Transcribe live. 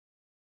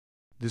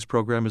This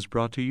program is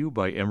brought to you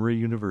by Emory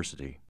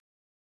University.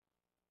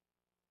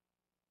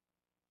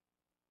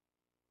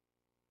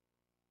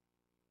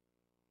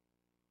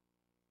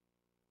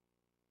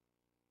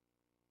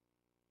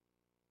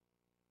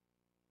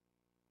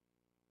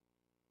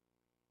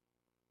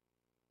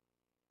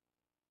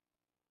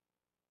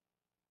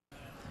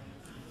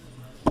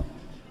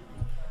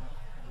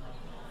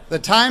 The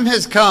time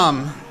has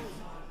come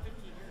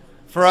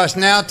for us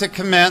now to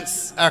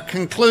commence our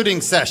concluding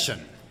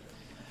session,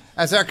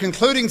 as our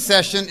concluding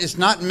session is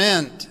not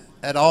meant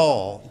at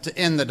all to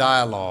end the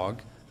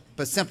dialogue,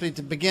 but simply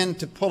to begin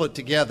to pull it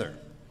together.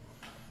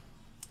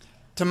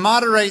 To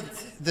moderate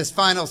this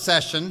final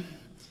session,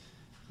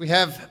 we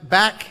have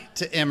back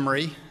to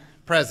Emory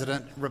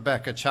President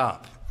Rebecca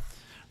Chopp.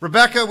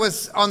 Rebecca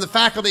was on the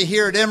faculty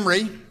here at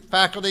Emory,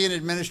 faculty and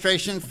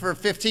administration for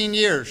 15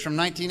 years, from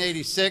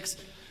 1986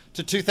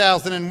 to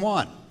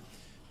 2001.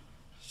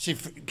 She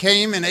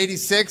came in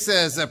 '86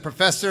 as a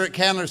professor at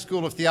Candler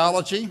School of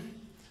Theology,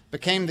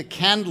 became the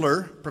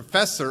Candler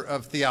Professor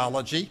of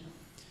Theology,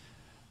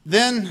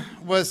 then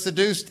was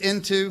seduced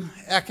into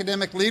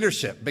academic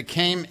leadership,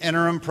 became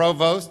interim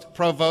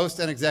provost,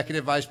 and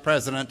executive vice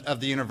president of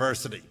the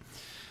university.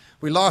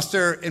 We lost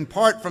her in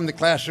part from the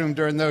classroom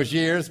during those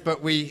years,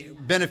 but we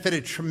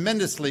benefited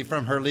tremendously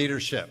from her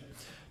leadership.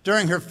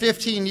 During her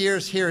 15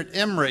 years here at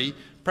Emory,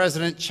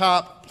 President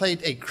Chopp played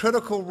a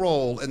critical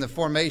role in the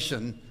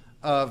formation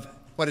of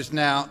what is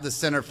now the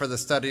Center for the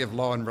Study of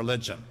Law and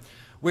Religion.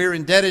 We're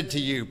indebted to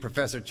you,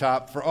 Professor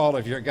Chopp, for all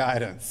of your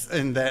guidance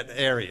in that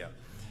area.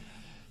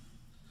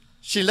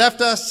 She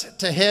left us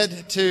to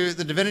head to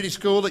the Divinity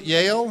School at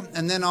Yale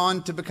and then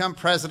on to become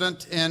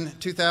president in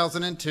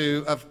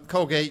 2002 of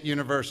Colgate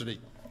University.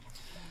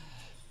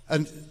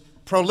 A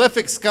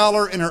prolific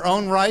scholar in her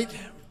own right,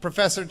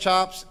 President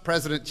Chopp's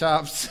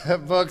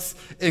books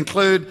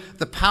include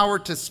The Power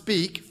to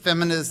Speak,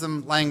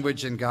 Feminism,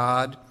 Language, and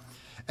God,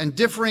 and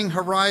Differing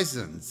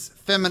Horizons,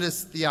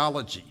 Feminist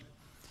Theology.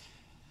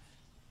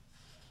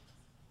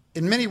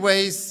 In many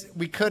ways,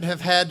 we could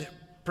have had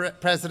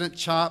President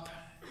Chopp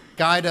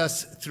guide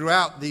us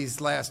throughout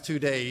these last 2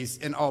 days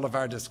in all of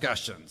our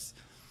discussions.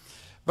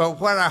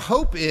 But what our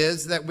hope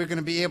is that we're going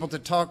to be able to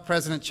talk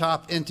President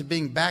Chopp into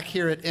being back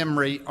here at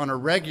Emory on a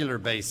regular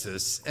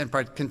basis and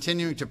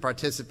continuing to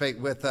participate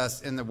with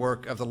us in the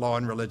work of the Law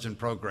and Religion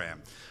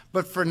program.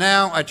 But for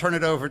now, I turn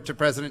it over to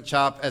President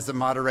Chopp as the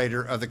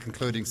moderator of the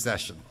concluding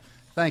session.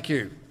 Thank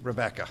you,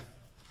 Rebecca.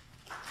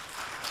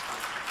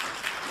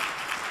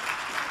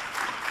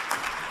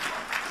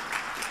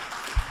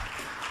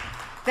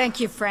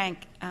 Thank you,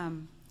 Frank.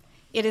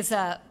 It is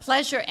a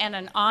pleasure and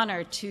an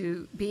honor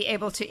to be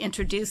able to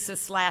introduce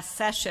this last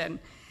session.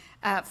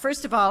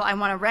 First of all, I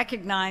want to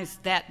recognize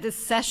that this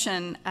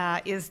session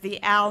is the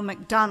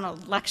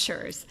McDonald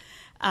Lectures.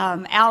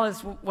 Al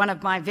is one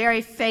of my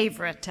very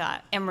favorite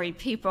Emory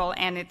people,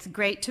 and it's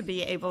great to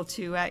be able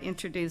to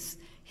introduce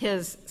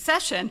his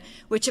session,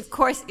 which of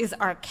course is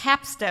our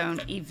capstone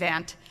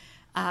event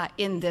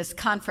in this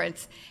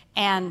conference.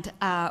 And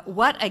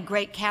what a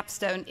great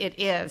capstone it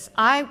is.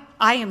 I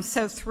am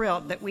so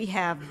thrilled that we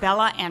have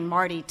Bella and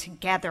Marty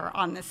together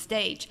on the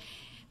stage.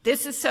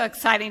 This is so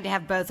exciting to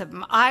have both of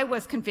them. I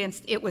was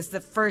convinced it was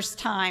the first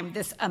time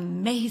this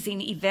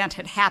amazing event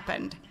had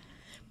happened.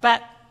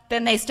 But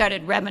then they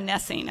started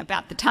reminiscing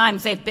about the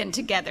times they've been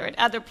together at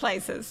other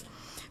places.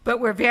 But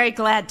we're very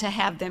glad to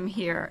have them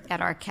here at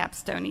our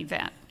capstone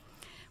event.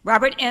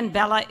 Robert N.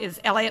 Bella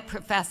is Elliott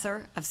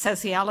Professor of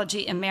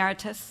Sociology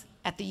Emeritus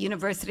at the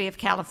University of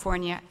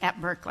California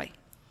at Berkeley.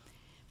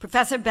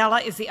 Professor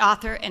Bella is the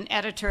author and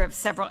editor of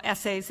several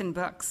essays and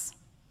books.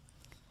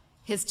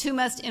 His two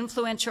most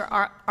influential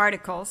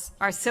articles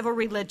are Civil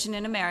Religion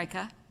in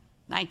America,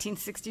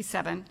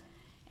 1967,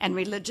 and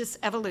Religious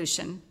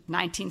Evolution,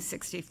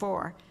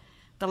 1964,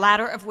 the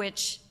latter of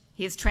which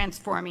he is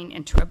transforming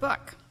into a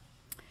book.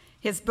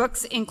 His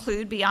books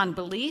include Beyond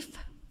Belief,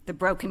 The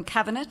Broken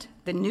Covenant,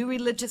 The New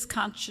Religious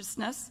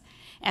Consciousness,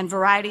 and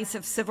Varieties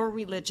of Civil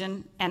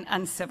Religion and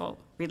Uncivil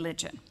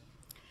Religion.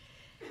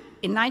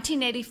 In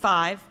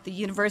 1985, the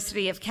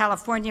University of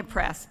California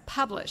Press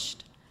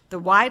published the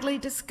widely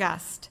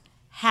discussed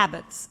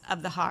Habits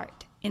of the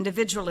Heart,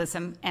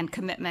 Individualism and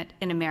Commitment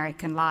in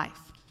American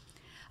Life,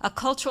 a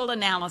cultural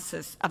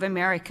analysis of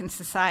American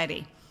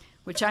society,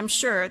 which I'm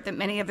sure that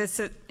many of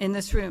us in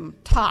this room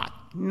taught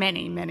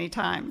many, many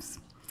times.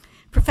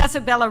 Professor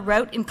Bella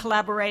wrote in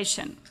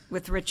collaboration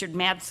with Richard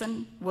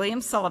Madsen,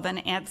 William Sullivan,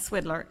 Ant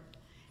Swidler,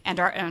 and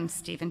our own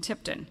Stephen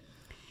Tipton.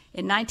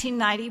 In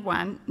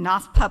 1991,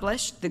 Knopf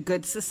published The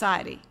Good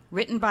Society,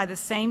 written by the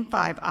same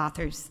 5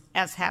 authors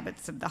as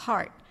Habits of the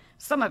Heart.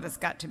 Some of us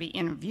got to be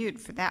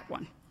interviewed for that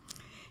one.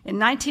 In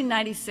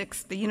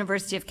 1996, the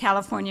University of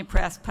California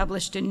Press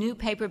published a new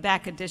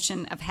paperback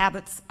edition of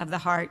Habits of the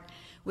Heart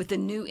with a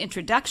new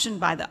introduction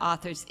by the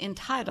authors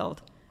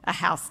entitled A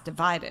House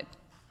Divided.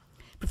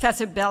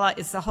 Professor Bella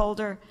is the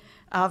holder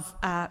of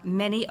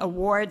many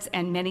awards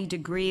and many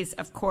degrees.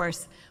 Of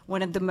course,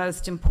 one of the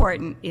most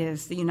important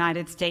is the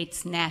United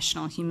States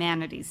National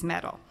Humanities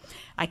Medal.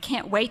 I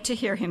can't wait to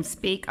hear him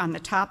speak on the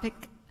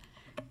topic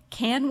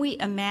Can we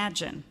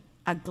imagine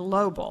a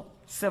global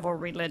civil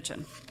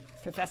religion?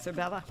 Professor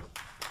Bella.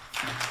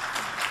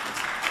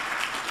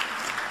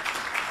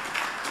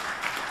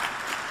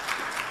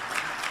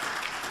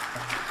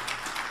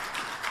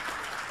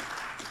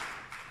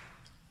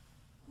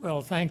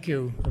 Well, thank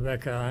you,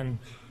 Rebecca. I'm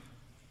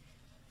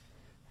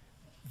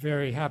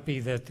very happy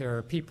that there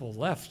are people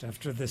left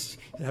after this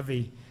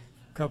heavy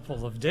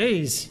couple of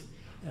days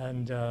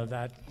and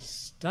that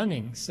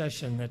stunning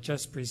session that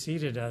just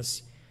preceded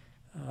us.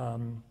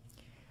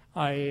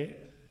 I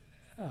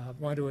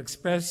want to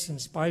express, in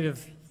spite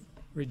of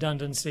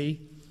redundancy,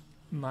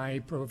 my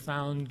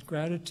profound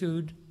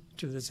gratitude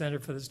to the Center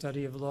for the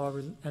Study of Law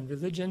and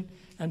Religion,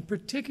 and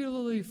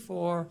particularly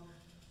for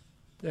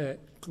the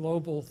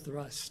global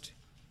thrust.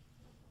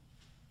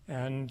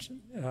 And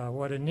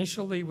what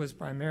initially was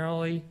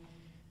primarily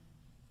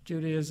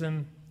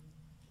Judaism,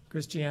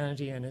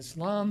 Christianity, and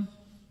Islam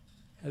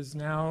has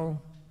now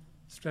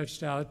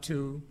stretched out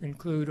to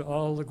include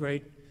all the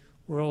great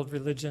world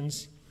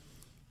religions.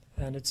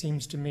 And it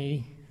seems to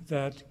me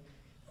that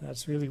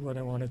that's really what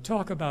I want to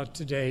talk about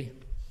today.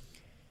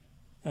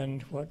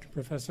 And what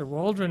Professor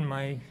Waldron,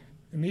 my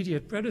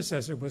immediate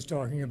predecessor, was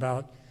talking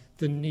about,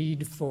 the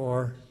need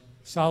for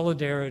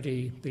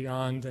solidarity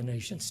beyond the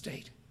nation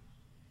state.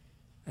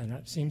 And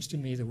it seems to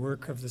me the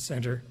work of the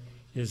center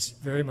is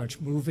very much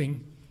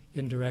moving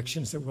in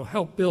directions that will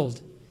help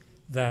build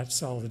that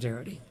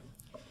solidarity.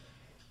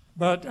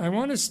 But I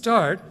want to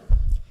start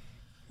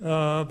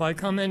by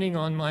commenting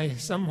on my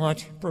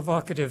somewhat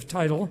provocative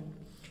title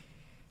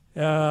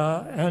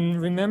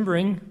and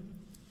remembering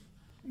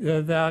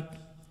that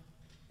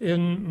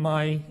in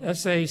my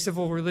essay,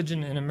 Civil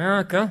Religion in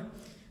America,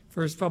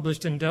 first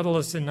published in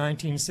Daedalus in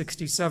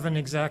 1967,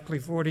 exactly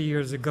 40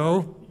 years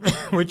ago,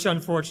 which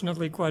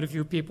unfortunately quite a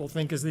few people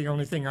think is the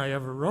only thing I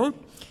ever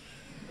wrote,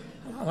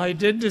 I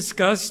did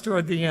discuss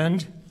toward the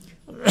end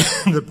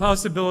the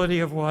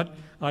possibility of what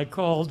I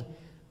called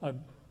a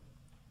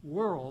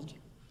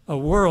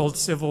world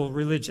civil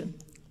religion.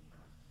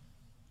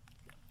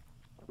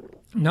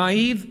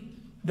 Naive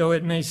though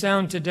it may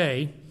sound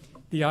today,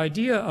 the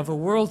idea of a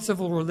world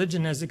civil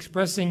religion as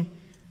expressing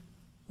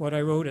what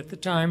I wrote at the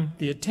time,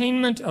 the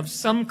attainment of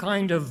some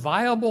kind of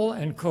viable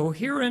and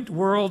coherent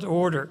world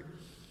order,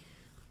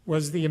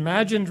 was the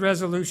imagined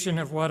resolution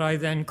of what I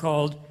then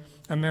called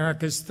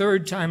America's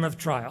third time of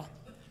trial,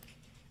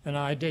 an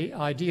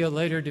idea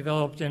later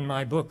developed in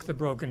my book, The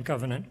Broken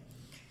Covenant.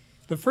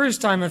 The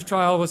first time of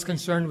trial was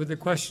concerned with the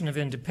question of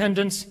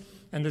independence,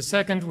 and the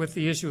second with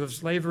the issue of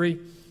slavery.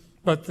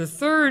 But the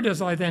third,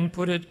 as I then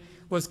put it,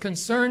 was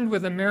concerned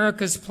with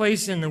America's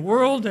place in the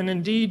world, and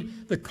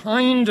indeed the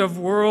kind of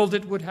world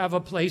it would have a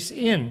place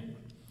in.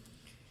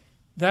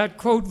 That,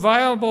 quote,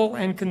 viable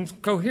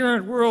and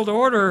coherent world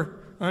order,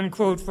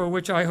 unquote, for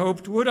which I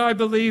hoped, would, I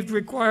believed,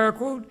 require,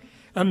 quote,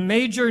 a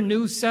major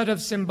new set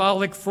of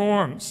symbolic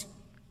forms.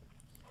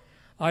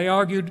 I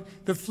argued,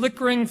 the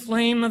flickering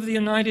flame of the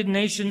United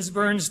Nations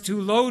burns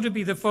too low to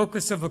be the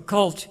focus of a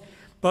cult,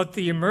 but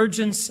the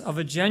emergence of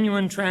a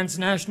genuine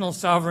transnational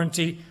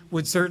sovereignty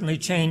would certainly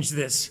change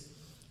this.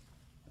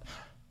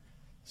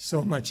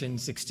 So much in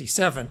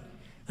 67.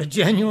 A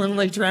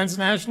genuinely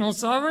transnational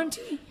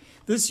sovereignty?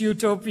 This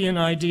utopian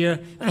idea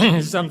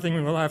is something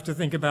we will have to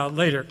think about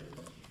later.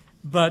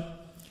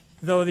 But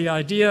though the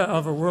idea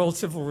of a world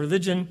civil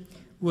religion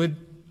would,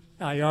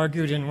 I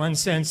argued, in one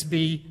sense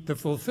be the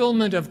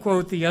fulfillment of,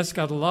 quote, the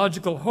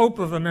eschatological hope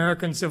of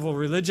American civil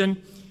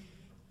religion,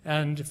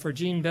 and for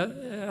Jean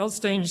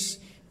Elstein's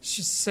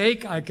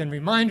sake, I can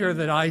remind her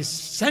that I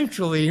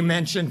centrally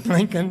mentioned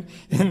Lincoln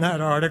in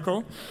that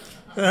article.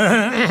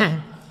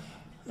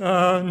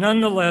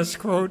 Nonetheless,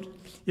 quote,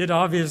 it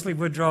obviously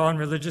would draw on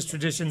religious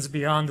traditions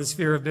beyond the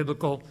sphere of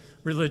biblical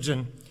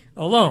religion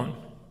alone.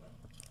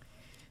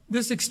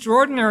 This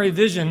extraordinary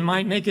vision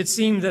might make it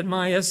seem that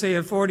my essay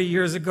of 40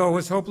 years ago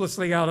was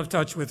hopelessly out of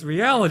touch with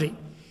reality,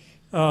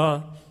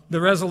 the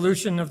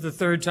resolution of the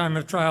third time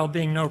of trial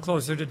being no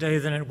closer today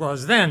than it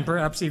was then,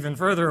 perhaps even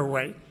further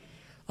away,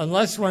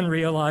 unless one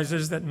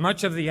realizes that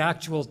much of the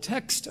actual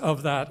text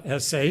of that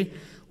essay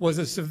was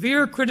a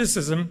severe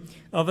criticism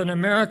of an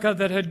America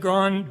that had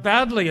gone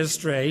badly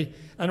astray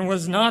and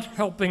was not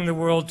helping the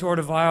world toward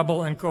a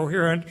viable and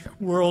coherent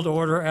world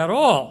order at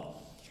all.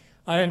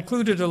 I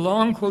included a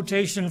long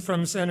quotation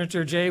from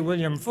Senator J.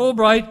 William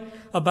Fulbright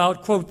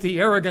about, quote, the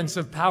arrogance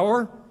of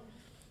power,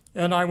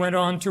 and I went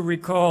on to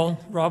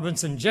recall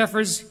Robinson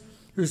Jeffers,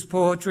 whose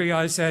poetry,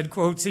 I said,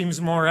 quote,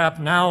 seems more apt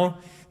now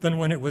than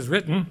when it was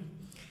written.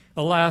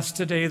 Alas,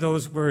 today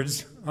those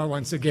words are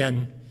once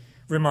again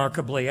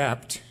remarkably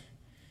apt.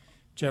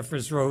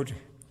 Jeffers wrote,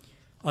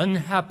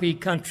 unhappy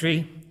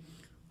country,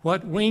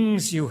 what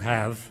wings you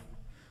have.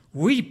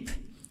 Weep,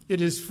 it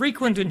is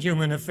frequent in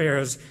human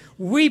affairs.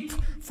 Weep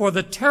for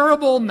the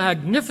terrible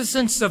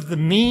magnificence of the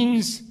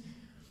means,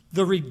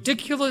 the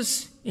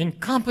ridiculous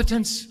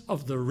incompetence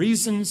of the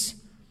reasons,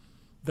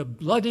 the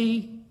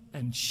bloody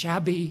and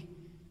shabby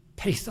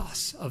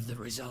pathos of the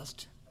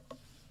result.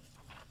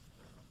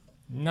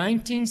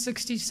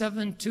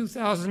 1967,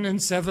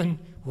 2007,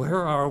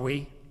 where are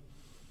we?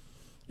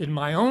 In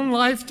my own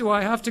life, do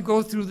I have to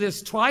go through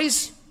this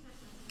twice?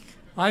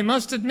 I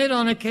must admit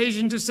on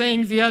occasion to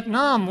saying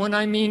Vietnam when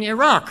I mean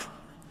Iraq.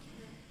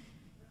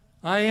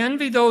 I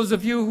envy those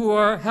of you who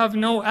have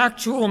no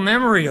actual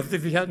memory of the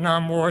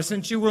Vietnam War,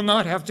 since you will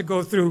not have to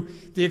go through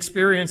the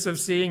experience of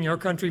seeing your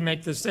country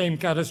make the same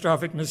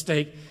catastrophic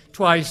mistake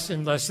twice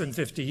in less than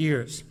 50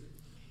 years.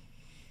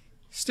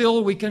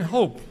 Still, we can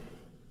hope.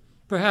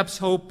 Perhaps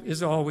hope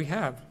is all we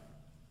have.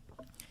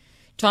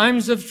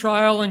 Times of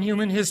trial in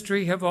human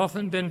history have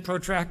often been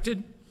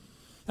protracted,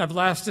 have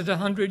lasted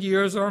 100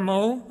 years or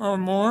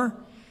more,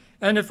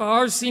 and if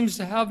ours seems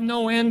to have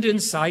no end in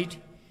sight,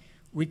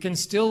 we can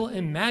still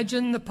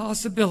imagine the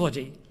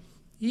possibility,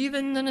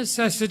 even the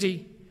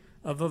necessity,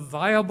 of a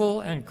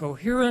viable and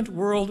coherent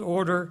world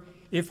order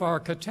if our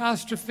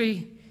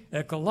catastrophe,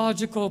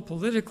 ecological,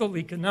 political,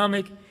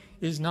 economic,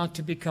 is not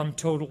to become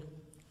total.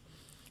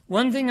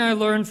 One thing I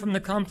learned from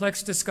the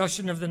complex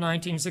discussion of the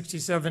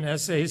 1967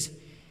 essays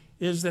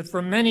is that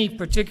for many,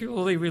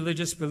 particularly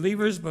religious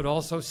believers, but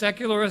also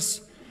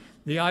secularists,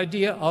 the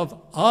idea of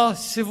a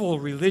civil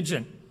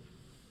religion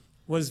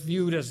was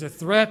viewed as a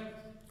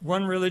threat,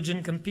 one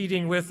religion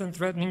competing with and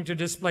threatening to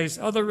displace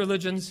other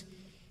religions,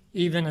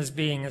 even as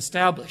being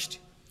established.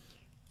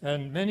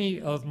 And many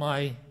of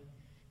my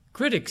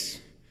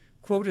critics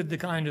quoted the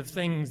kind of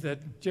things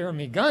that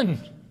Jeremy Gunn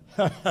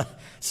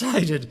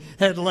cited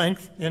at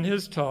length in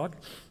his talk,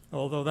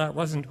 although that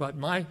wasn't what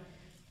my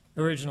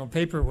original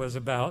paper was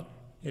about.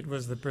 It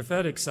was the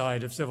prophetic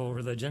side of civil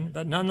religion,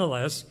 but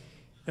nonetheless,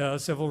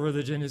 civil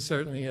religion is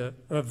certainly a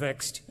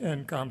vexed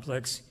and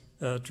complex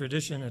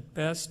tradition at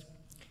best.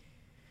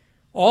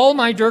 All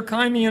my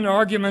Durkheimian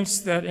arguments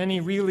that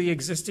any really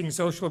existing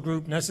social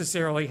group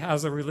necessarily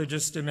has a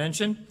religious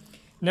dimension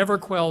never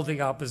quelled the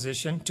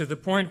opposition, to the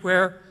point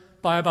where,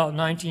 by about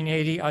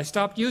 1980, I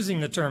stopped using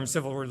the term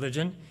civil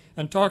religion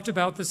and talked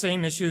about the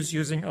same issues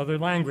using other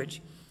language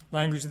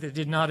that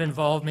did not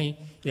involve me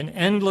in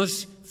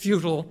endless,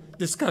 futile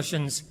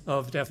discussions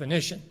of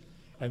definition.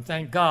 And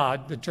thank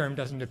God the term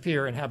doesn't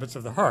appear in Habits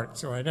of the Heart,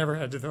 so I never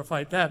had to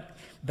fight that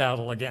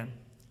battle again.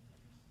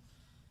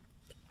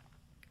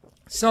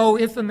 So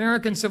if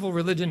American civil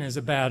religion is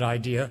a bad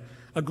idea,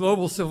 a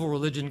global civil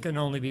religion can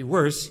only be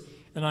worse,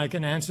 and I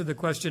can answer the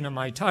question of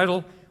my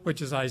title,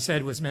 which, as I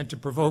said, was meant to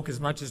provoke as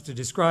much as to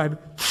describe,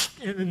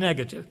 in the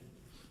negative.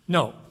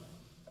 No,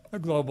 a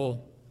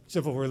global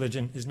civil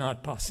religion is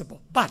not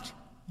possible. But,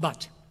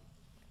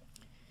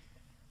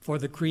 for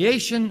the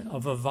creation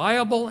of a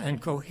viable and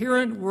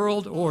coherent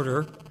world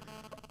order,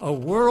 a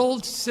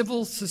world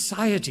civil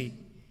society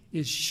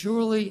is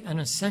surely an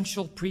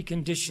essential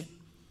precondition.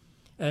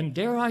 And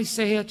dare I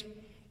say it,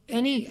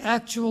 any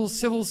actual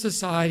civil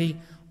society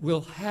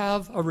will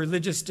have a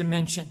religious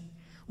dimension,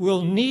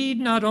 will need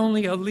not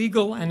only a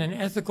legal and an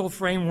ethical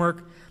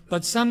framework,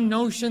 but some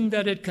notion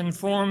that it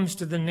conforms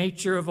to the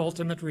nature of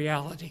ultimate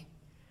reality.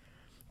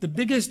 The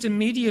biggest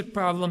immediate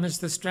problem is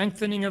the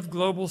strengthening of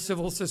global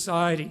civil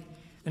society,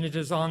 and it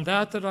is on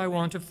that I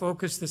want to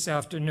focus this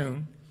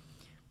afternoon.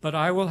 But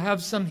I will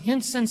have some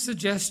hints and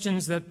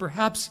suggestions that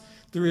perhaps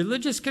the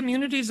religious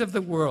communities of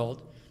the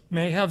world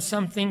may have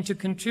something to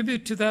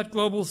contribute to that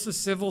global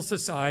civil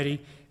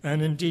society,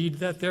 and indeed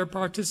that their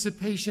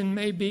participation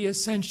may be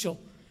essential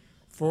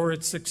for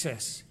its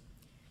success.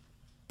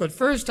 But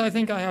first, I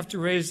think I have to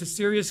raise a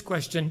serious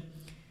question,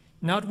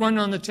 not one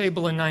on the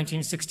table in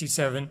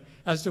 1967,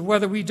 as to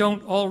whether we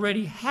don't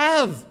already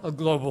have a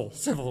global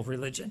civil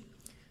religion.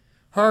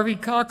 Harvey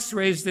Cox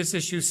raised this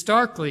issue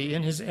starkly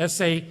in his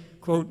essay,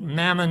 quote,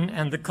 "Mammon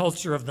and the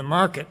Culture of the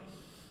Market,"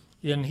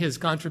 in his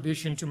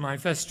contribution to my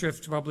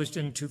Festschrift published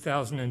in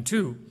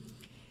 2002.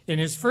 In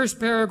his first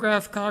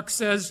paragraph, Cox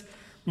says,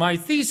 "My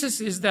thesis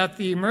is that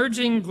the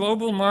emerging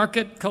global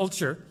market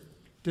culture,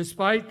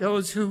 despite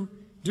those who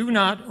do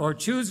not or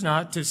choose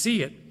not to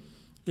see it,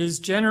 is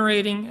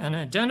generating an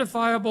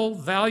identifiable,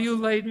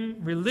 value-laden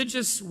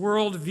religious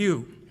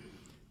worldview.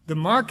 The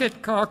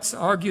market," Cox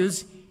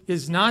argues,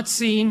 "is not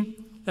seen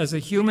as a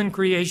human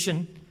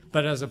creation,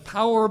 but as a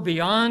power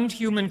beyond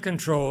human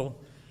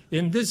control.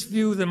 In this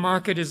view, the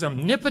market is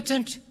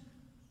omnipotent,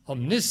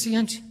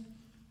 omniscient,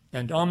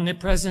 and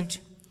omnipresent.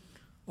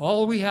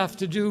 All we have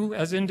to do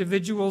as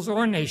individuals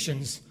or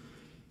nations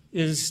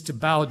is to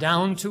bow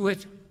down to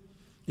it.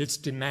 Its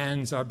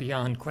demands are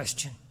beyond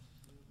question."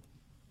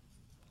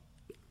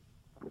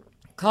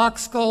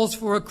 Cox calls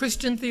for a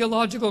Christian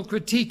theological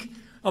critique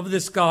of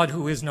this God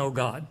who is no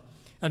God,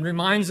 and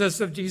reminds us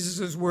of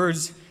Jesus'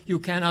 words, "You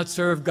cannot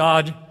serve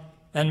God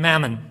and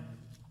mammon."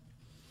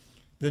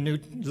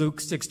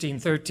 Luke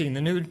 16:13.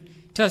 The New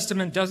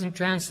Testament doesn't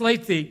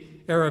translate the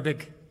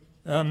Arabic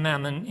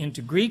mammon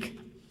into Greek,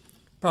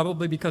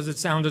 probably because it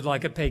sounded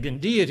like a pagan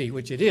deity,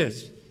 which it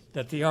is.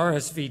 That the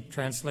RSV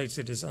translates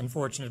it is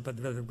unfortunate, but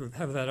we'll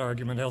have that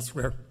argument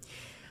elsewhere.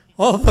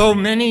 Although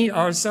many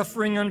are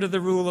suffering under the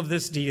rule of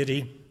this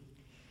deity,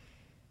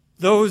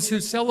 those who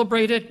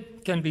celebrate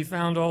it can be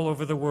found all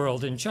over the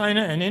world, in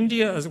China and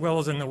India as well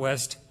as in the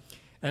West,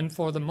 and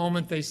for the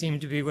moment they seem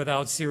to be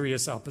without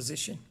serious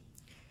opposition.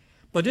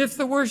 But if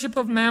the worship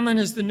of Mammon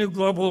is the new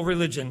global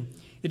religion,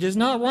 it is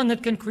not one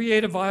that can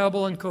create a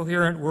viable and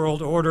coherent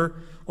world order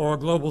or a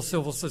global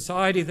civil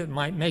society that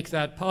might make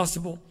that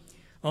possible.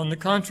 On the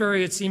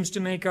contrary, it seems to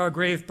make our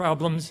grave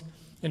problems,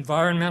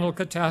 environmental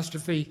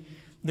catastrophe,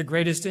 the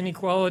greatest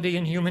inequality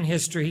in human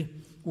history,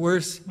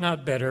 worse,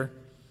 not better.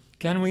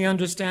 Can we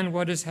understand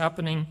what is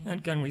happening,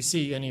 and can we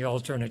see any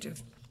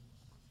alternative?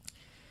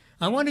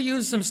 I want to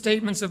use some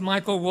statements of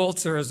Michael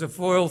Walzer as a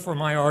foil for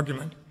my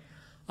argument.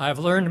 I have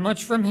learned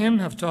much from him,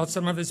 have taught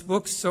some of his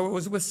books, so it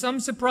was with some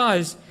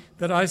surprise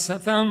that I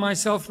found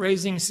myself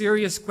raising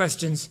serious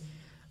questions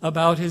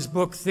about his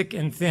book, Thick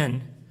and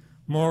Thin,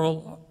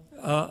 Moral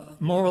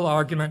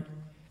Argument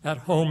at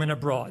Home and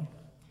Abroad.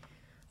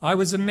 I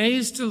was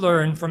amazed to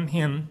learn from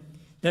him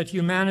that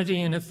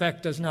humanity in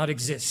effect does not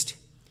exist.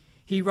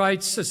 He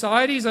writes,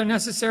 societies are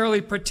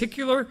necessarily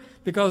particular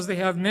because they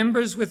have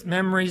members with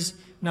memories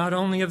not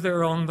only of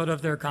their own but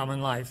of their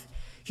common life.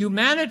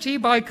 Humanity,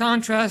 by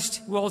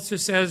contrast, Walzer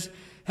says,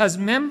 has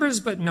members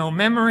but no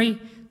memory.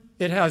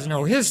 It has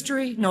no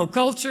history, no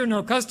culture,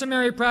 no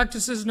customary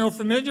practices, no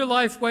familiar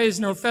life ways,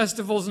 no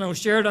festivals, no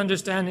shared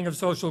understanding of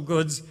social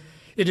goods.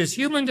 It is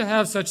human to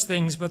have such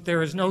things, but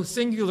there is no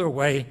singular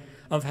way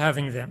of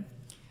having them.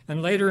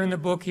 And later in the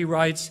book he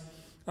writes,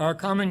 our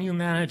common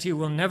humanity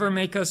will never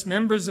make us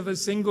members of a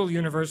single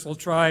universal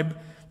tribe.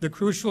 The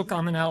crucial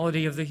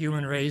commonality of the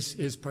human race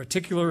is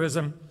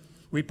particularism.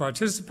 We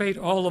participate,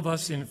 all of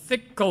us, in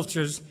thick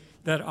cultures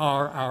that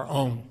are our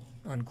own,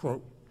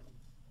 unquote.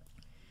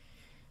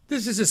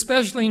 This is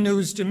especially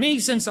news to me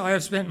since I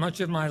have spent much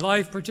of my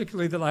life,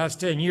 particularly the last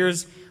 10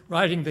 years,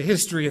 writing the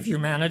history of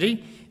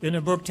humanity in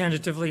a book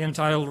tentatively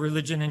entitled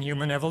Religion and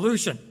Human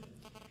Evolution.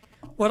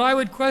 What I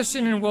would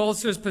question in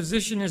Walzer's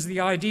position is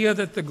the idea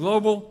that the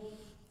global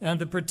and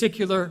the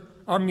particular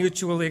are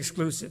mutually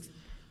exclusive,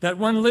 that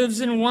one lives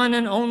in one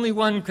and only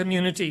one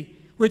community,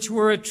 which,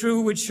 were it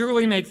true, would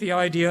surely make the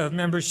idea of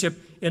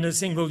membership in a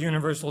single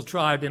universal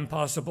tribe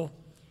impossible.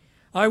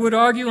 I would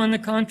argue, on the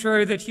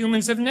contrary, that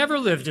humans have never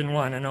lived in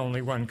one and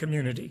only one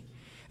community,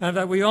 and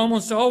that we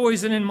almost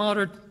always, and in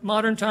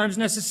modern times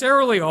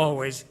necessarily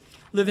always,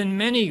 live in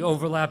many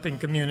overlapping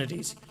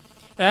communities.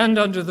 And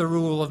under the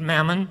rule of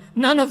Mammon,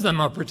 none of them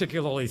are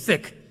particularly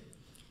thick.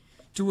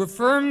 To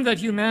affirm that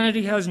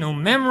humanity has no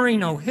memory,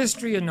 no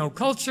history, and no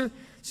culture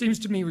seems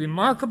to me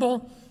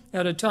remarkable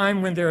at a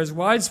time when there is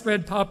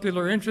widespread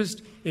popular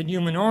interest in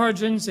human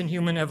origins and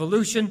human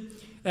evolution,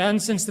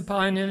 and since the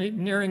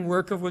pioneering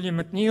work of William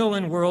McNeill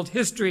in world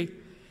history.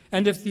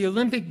 And if the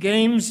Olympic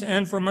Games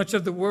and for much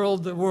of the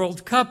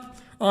World Cup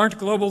aren't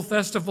global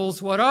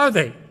festivals, what are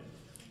they?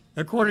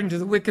 According to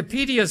the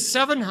Wikipedia,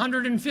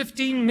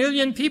 715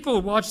 million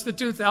people watched the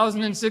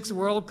 2006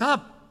 World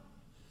Cup.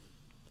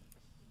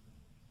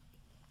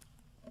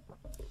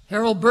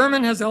 Harold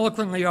Berman has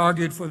eloquently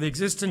argued for the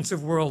existence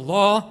of world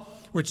law,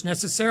 which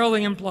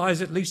necessarily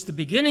implies at least the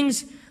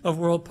beginnings of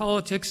world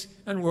politics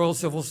and world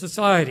civil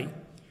society.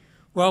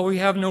 While we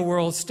have no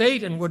world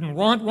state and wouldn't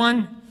want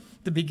one,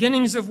 the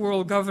beginnings of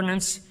world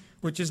governance,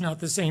 which is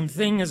not the same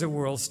thing as a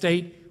world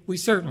state, we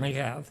certainly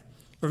have.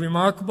 A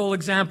remarkable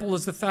example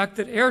is the fact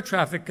that air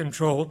traffic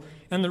control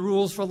and the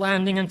rules for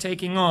landing and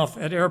taking off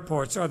at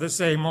airports are the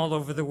same all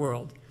over the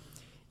world.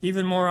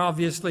 Even more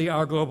obviously,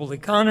 our global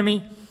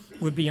economy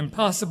would be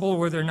impossible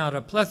were there not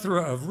a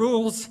plethora of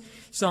rules,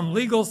 some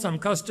legal, some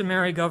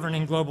customary,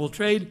 governing global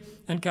trade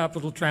and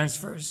capital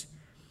transfers.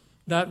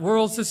 That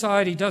world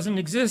society doesn't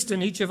exist,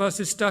 and each of us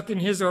is stuck in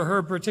his or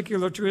her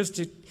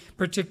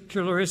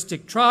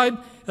particularistic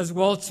tribe, as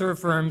Walzer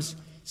affirms,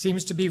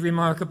 seems to be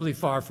remarkably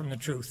far from the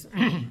truth.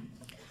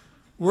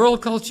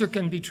 World culture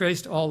can be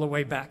traced all the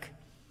way back.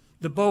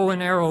 The bow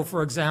and arrow,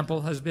 for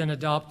example, has been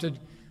adopted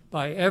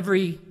by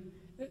every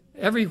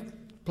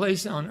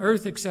place on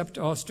Earth except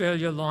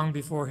Australia long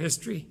before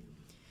history.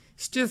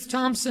 Stith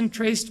Thompson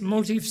traced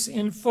motifs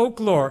in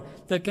folklore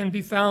that can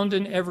be found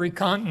in every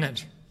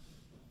continent.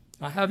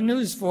 I have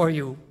news for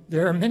you.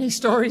 There are many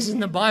stories in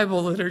the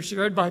Bible that are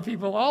shared by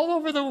people all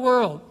over the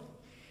world.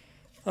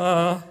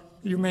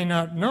 You may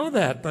not know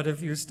that, but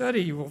if you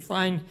study, you will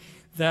find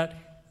that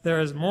there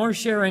is more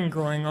sharing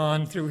going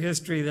on through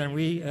history than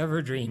we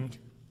ever dreamed.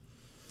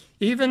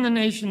 Even the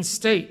nation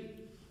state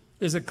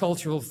is a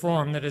cultural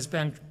form that has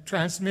been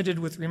transmitted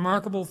with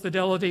remarkable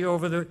fidelity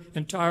over the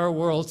entire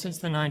world since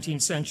the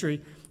 19th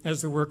century,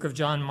 as the work of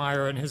John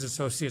Meyer and his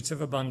associates have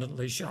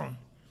abundantly shown.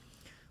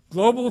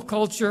 Global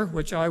culture,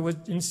 which I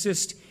would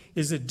insist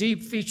is a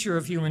deep feature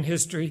of human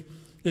history,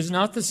 is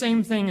not the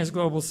same thing as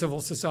global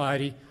civil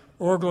society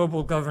or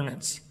global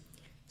governance.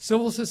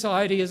 Civil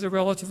society is a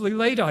relatively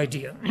late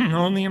idea,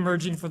 only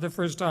emerging for the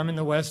first time in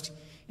the West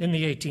in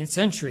the 18th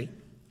century.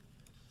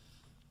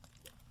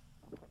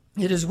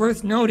 It is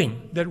worth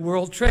noting that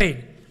world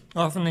trade,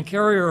 often the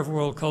carrier of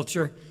world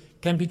culture,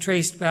 can be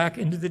traced back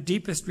into the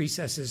deepest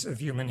recesses of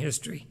human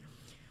history,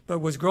 but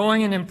was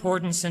growing in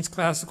importance since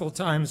classical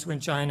times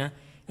when China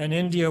and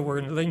India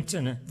were linked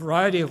in a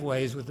variety of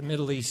ways with the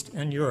Middle East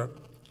and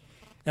Europe.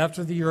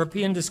 After the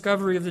European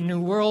discovery of the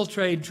New World,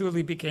 trade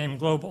truly became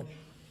global.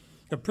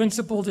 The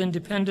principled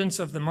independence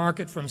of the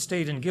market from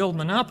state and guild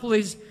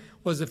monopolies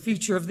was a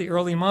feature of the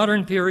early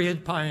modern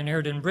period,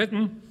 pioneered in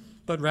Britain,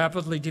 but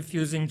rapidly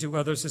diffusing to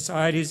other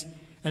societies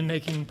and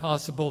making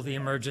possible the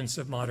emergence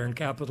of modern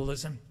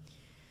capitalism.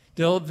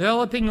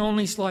 Developing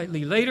only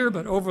slightly later,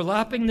 but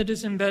overlapping the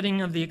disembedding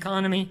of the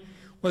economy,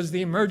 was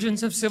the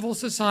emergence of civil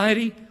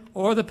society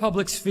or the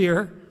public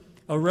sphere,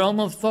 a realm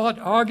of thought,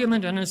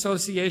 argument, and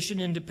association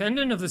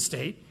independent of the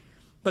state,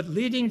 but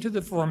leading to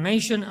the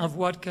formation of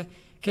what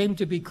came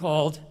to be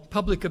called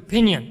public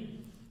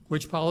opinion,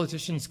 which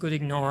politicians could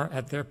ignore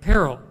at their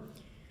peril.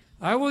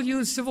 I will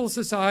use civil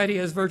society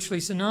as virtually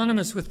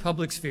synonymous with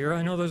public sphere.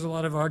 I know there's a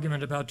lot of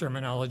argument about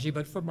terminology,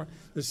 but for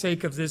the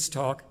sake of this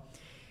talk,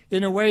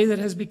 in a way that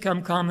has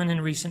become common in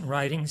recent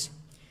writings,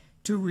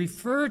 to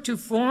refer to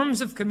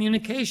forms of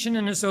communication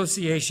and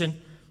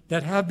association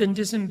that have been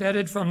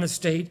disembedded from the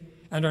state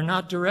and are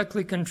not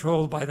directly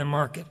controlled by the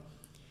market.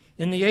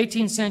 In the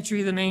 18th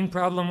century, the main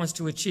problem was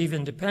to achieve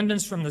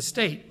independence from the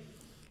state,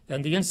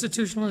 and the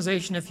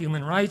institutionalization of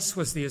human rights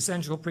was the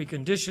essential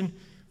precondition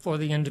for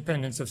the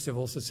independence of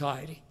civil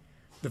society.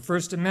 The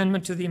First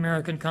Amendment to the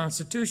American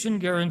Constitution,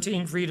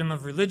 guaranteeing freedom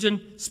of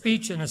religion,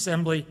 speech, and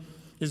assembly,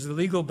 is the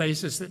legal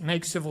basis that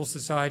makes civil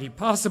society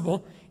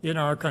possible in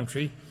our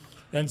country,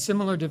 and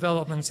similar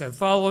developments have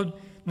followed,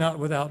 not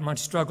without much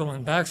struggle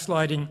and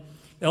backsliding,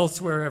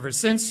 elsewhere ever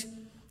since,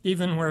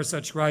 even where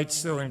such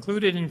rights, though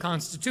included in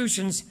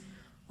constitutions,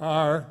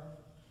 are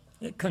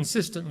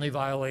consistently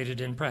violated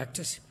in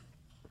practice.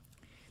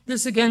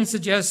 This again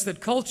suggests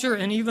that culture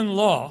and even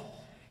law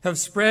have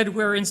spread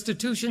where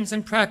institutions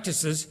and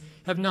practices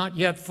have not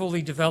yet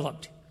fully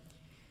developed.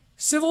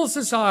 Civil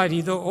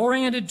society, though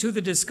oriented to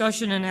the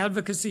discussion and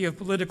advocacy of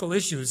political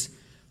issues,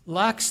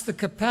 lacks the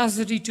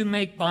capacity to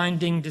make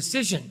binding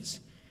decisions.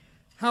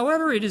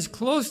 However, it is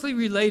closely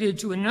related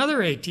to another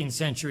 18th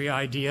century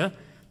idea,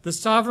 the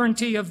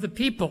sovereignty of the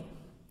people.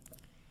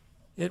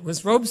 It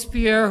was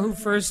Robespierre who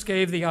first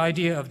gave the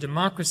idea of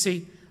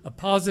democracy a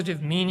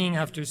positive meaning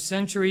after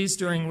centuries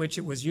during which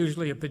it was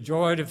usually a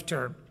pejorative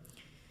term.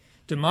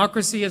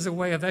 Democracy as a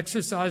way of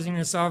exercising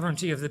the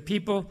sovereignty of the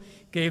people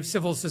gave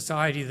civil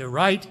society the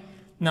right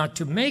not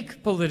to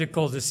make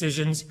political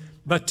decisions,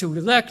 but to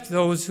elect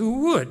those who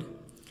would.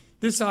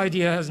 This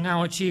idea has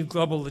now achieved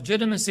global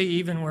legitimacy,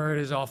 even where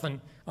it is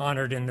often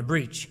honored in the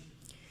breach.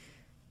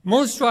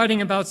 Most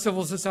writing about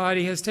civil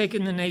society has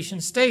taken the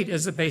nation-state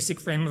as a basic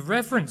frame of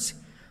reference,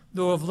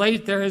 though of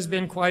late there has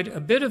been quite a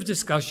bit of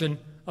discussion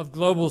of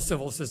global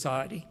civil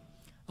society.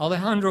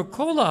 Alejandro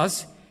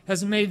Colas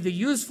has made the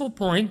useful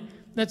point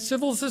that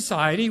civil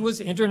society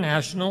was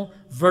international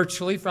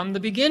virtually from the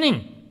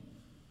beginning.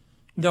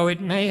 Though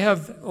it may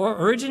have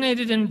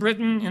originated in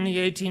Britain in the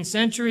 18th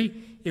century,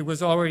 it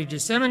was already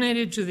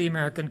disseminated to the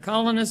American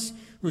colonists,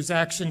 whose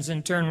actions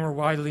in turn were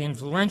widely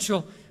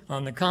influential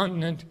on the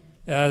continent,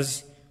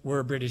 as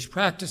were British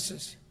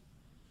practices.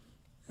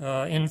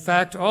 In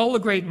fact, all the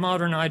great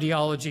modern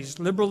ideologies,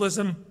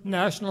 liberalism,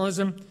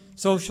 nationalism,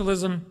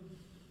 socialism,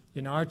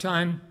 in our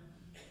time,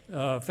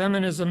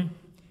 feminism,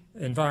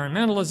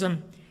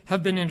 environmentalism,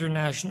 have been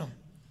international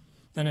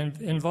and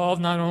involve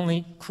not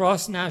only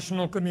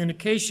cross-national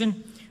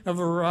communication of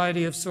a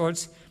variety of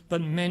sorts,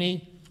 but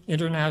many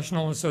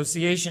international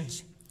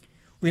associations.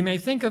 We may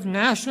think of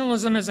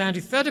nationalism as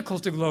antithetical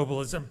to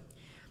globalism,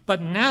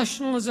 but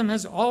nationalism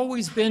has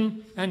always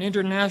been an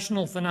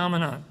international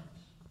phenomenon.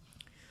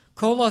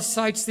 Colas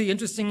cites the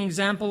interesting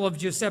example of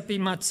Giuseppe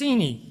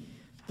Mazzini,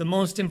 the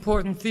most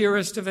important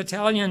theorist of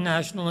Italian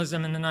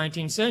nationalism in the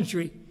 19th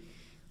century,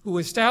 who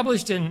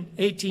established in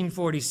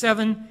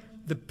 1847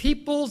 the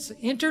People's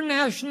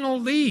International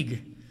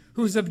League,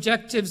 whose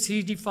objectives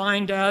he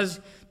defined as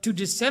to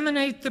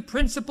disseminate the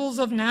principles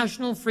of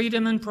national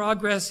freedom and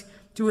progress,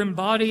 to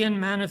embody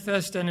and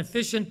manifest an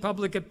efficient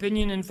public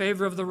opinion in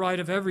favor of the right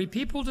of every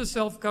people to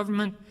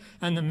self-government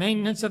and the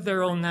maintenance of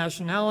their own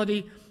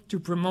nationality, to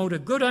promote a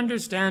good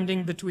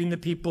understanding between the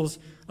peoples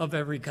of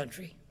every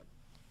country.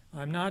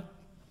 I'm not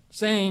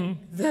saying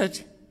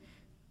that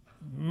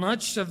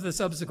much of the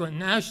subsequent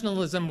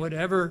nationalism would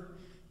ever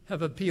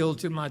have appealed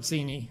to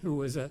Mazzini, who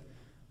was a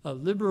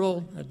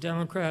liberal, a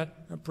Democrat,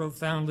 a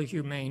profoundly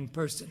humane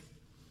person.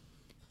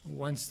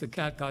 Once the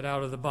cat got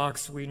out of the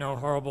box, we know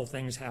horrible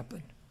things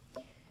happened.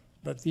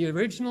 But the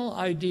original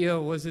idea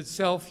was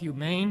itself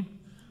humane,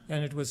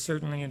 and it was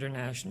certainly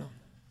international.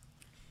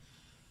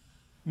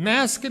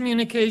 Mass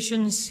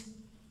communications,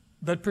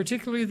 but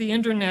particularly the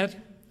internet,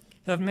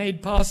 have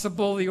made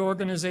possible the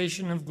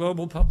organization of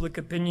global public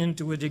opinion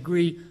to a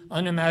degree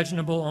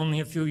unimaginable only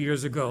a few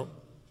years ago.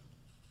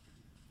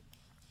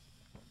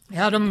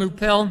 Adam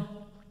Lupel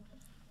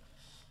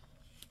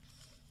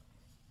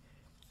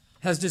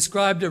has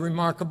described a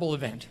remarkable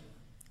event.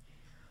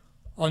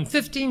 On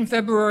 15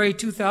 February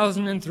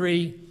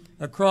 2003,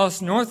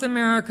 across North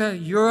America,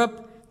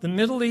 Europe, the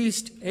Middle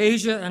East,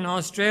 Asia, and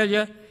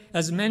Australia,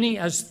 as many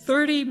as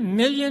 30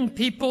 million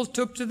people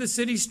took to the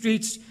city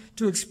streets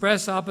to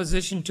express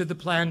opposition to the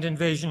planned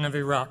invasion of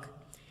Iraq.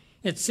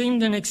 It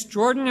seemed an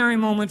extraordinary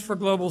moment for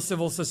global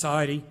civil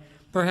society,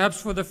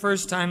 perhaps for the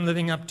first time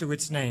living up to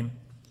its name.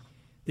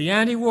 The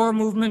anti-war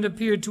movement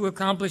appeared to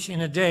accomplish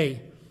in a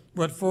day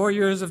what 4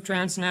 years of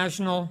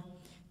transnational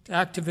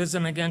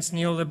activism against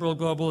neoliberal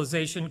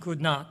globalization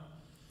could not.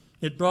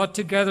 It brought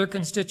together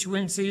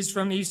constituencies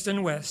from East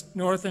and West,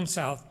 North and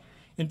South,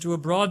 into a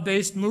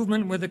broad-based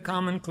movement with a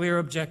common clear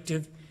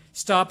objective: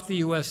 stop the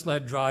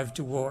U.S.-led drive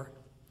to war.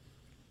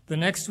 The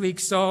next week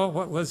saw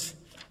what was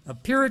a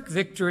Pyrrhic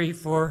victory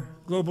for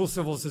global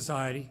civil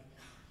society.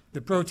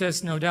 The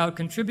protests no doubt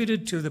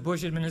contributed to the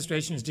Bush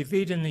administration's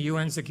defeat in the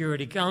UN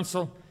Security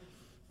Council,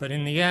 but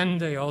in the end,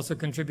 they also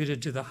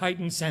contributed to the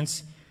heightened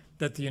sense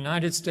that the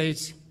United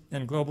States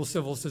and global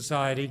civil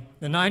society,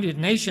 the United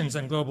Nations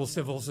and global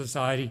civil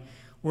society,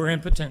 were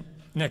impotent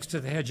next to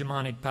the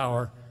hegemonic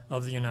power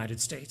of the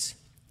United States.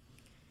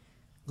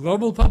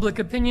 Global public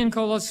opinion,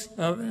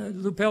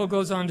 Lupel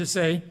goes on to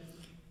say,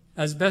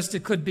 as best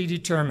it could be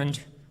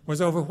determined,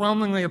 was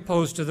overwhelmingly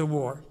opposed to the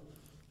war,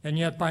 and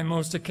yet by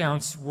most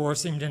accounts, war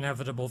seemed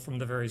inevitable from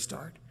the very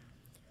start.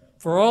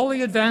 For all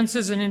the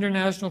advances in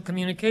international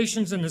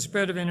communications and the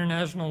spread of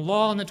international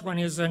law in the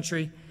 20th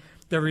century,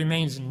 there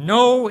remains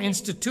no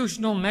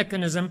institutional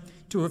mechanism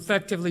to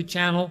effectively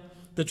channel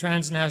the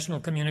transnational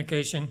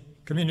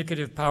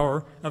communicative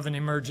power of an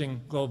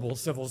emerging global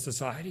civil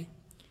society.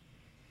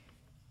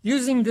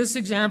 Using this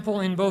example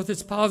in both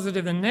its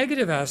positive and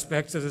negative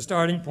aspects as a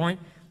starting point,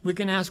 we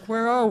can ask,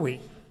 where are we?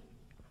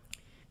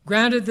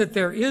 Granted that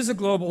there is a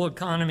global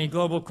economy,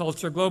 global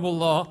culture, global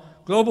law,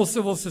 global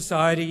civil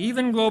society,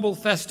 even global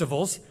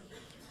festivals,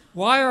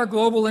 why are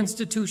global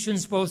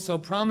institutions both so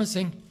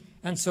promising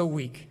and so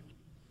weak?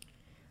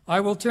 I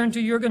will turn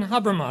to Jürgen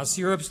Habermas,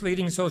 Europe's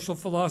leading social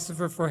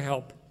philosopher, for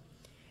help.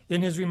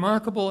 In his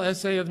remarkable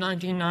essay of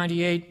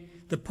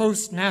 1998, The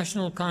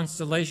Post-National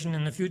Constellation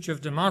and the Future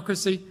of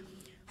Democracy,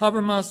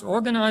 Habermas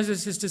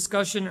organizes his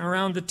discussion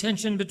around the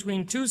tension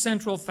between two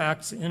central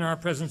facts in our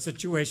present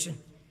situation.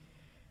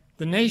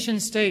 The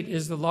nation-state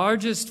is the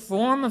largest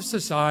form of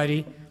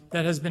society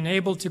that has been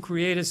able to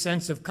create a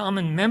sense of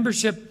common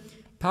membership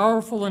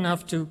powerful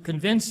enough to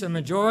convince a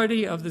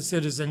majority of the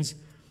citizens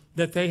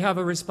that they have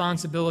a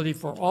responsibility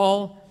for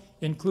all,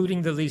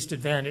 including the least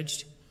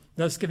advantaged,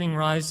 thus giving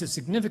rise to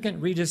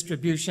significant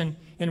redistribution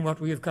in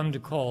what we have come to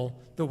call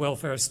the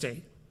welfare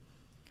state.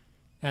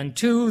 And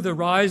two, the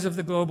rise of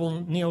the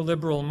global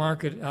neoliberal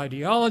market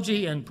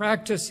ideology and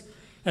practice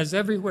has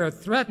everywhere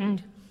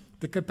threatened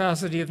the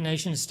capacity of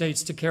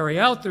nation-states to carry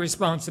out the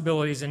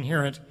responsibilities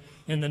inherent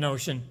in the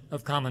notion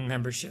of common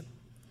membership.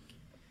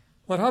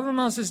 What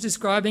Habermas is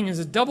describing is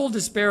a double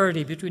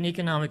disparity between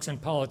economics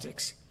and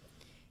politics.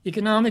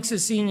 Economics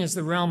is seen as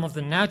the realm of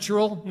the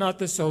natural, not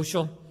the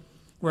social,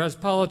 whereas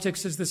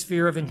politics is the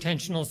sphere of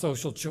intentional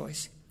social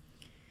choice.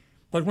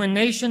 But when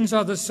nations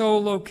are the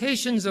sole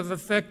locations of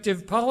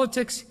effective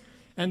politics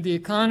and the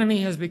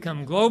economy has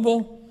become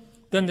global,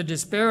 then the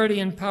disparity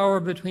in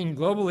power between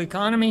global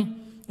economy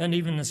and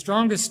even the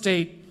strongest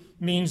state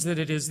means that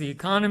it is the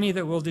economy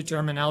that will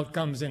determine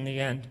outcomes in the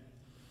end.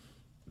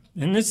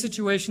 In this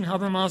situation,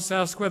 Habermas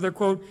asks whether,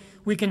 quote,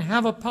 we can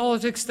have a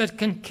politics that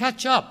can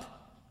catch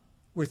up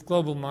with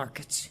global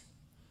markets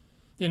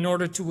in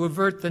order to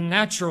avert the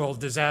natural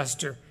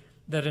disaster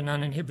that an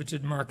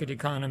uninhibited market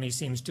economy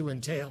seems to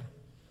entail,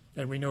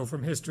 and we know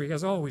from history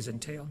has always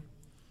entailed.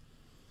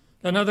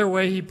 Another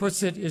way he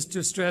puts it is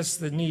to stress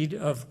the need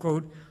of,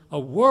 quote, a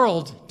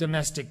world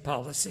domestic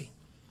policy,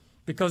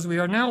 because we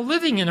are now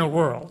living in a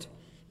world,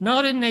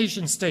 not in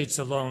nation states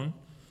alone,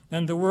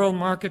 and the world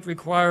market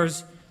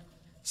requires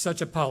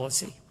such a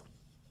policy.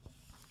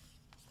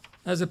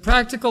 As a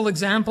practical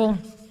example,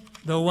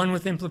 though one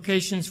with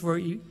implications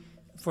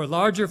for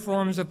larger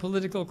forms of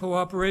political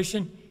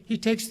cooperation, he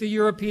takes the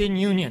European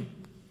Union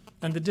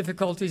and the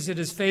difficulties it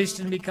has faced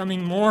in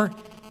becoming more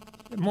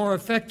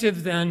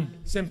effective than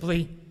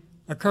simply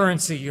a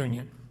currency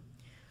union.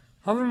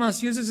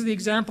 Habermas uses the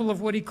example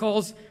of what he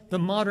calls the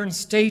modern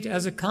state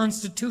as a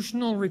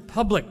constitutional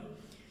republic,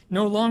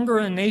 no longer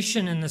a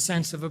nation in the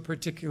sense of a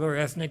particular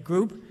ethnic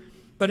group,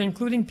 but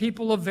including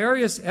people of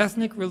various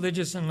ethnic,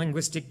 religious, and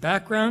linguistic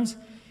backgrounds,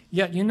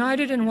 yet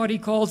united in what he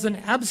calls an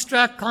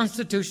abstract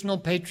constitutional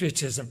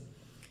patriotism,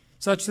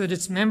 such that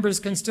its members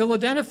can still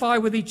identify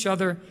with each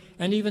other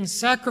and even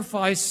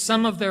sacrifice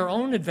some of their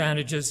own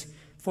advantages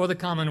for the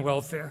common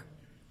welfare.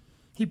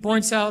 He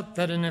points out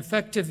that an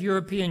effective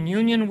European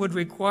Union would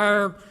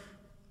require,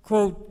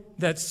 quote,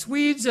 that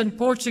Swedes and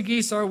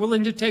Portuguese are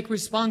willing to take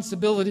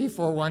responsibility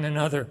for one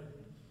another.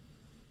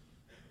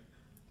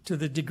 To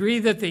the degree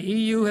that the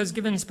EU has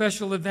given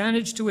special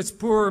advantage to its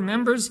poorer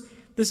members,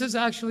 this has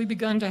actually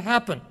begun to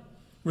happen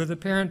with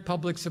apparent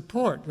public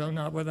support, though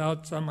not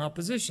without some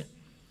opposition.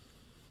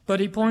 But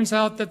he points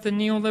out that the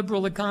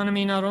neoliberal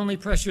economy not only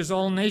pressures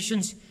all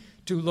nations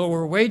to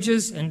lower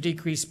wages and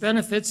decrease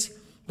benefits,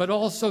 but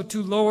also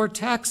to lower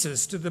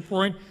taxes to the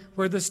point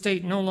where the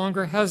state no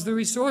longer has the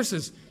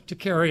resources to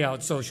carry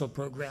out social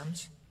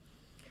programs.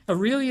 A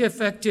really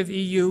effective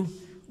EU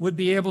would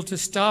be able to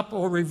stop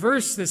or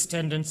reverse this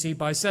tendency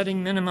by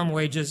setting minimum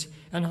wages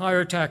and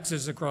higher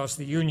taxes across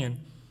the Union.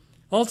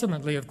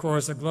 Ultimately, of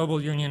course, a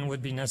global union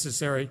would be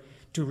necessary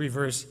to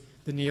reverse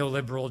the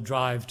neoliberal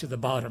drive to the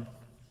bottom.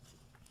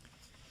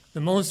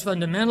 The most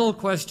fundamental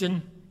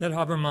question that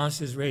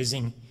Habermas is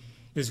raising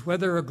is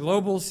whether a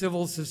global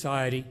civil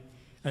society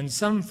and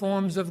some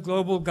forms of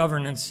global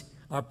governance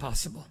are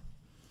possible.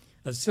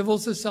 A civil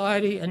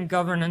society and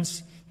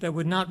governance that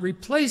would not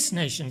replace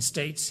nation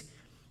states,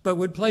 but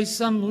would place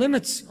some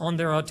limits on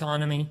their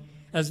autonomy,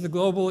 as the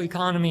global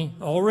economy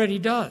already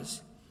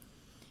does.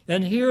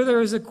 And here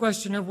there is a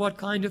question of what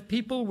kind of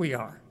people we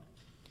are.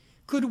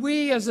 Could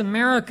we as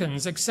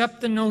Americans accept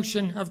the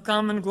notion of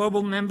common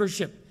global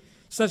membership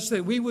such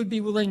that we would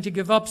be willing to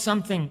give up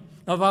something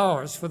of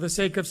ours for the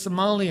sake of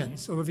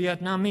Somalians or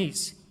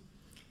Vietnamese?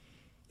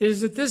 It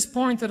is at this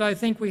point that I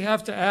think we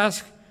have to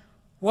ask,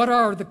 what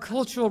are the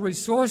cultural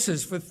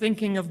resources for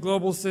thinking of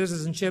global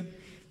citizenship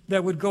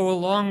that would go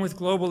along with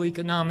global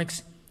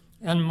economics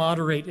and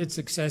moderate its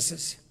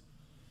excesses?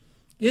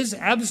 Is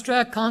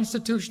abstract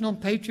constitutional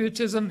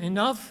patriotism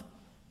enough?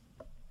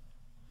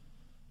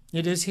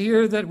 It is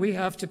here that we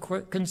have to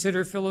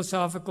consider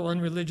philosophical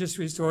and religious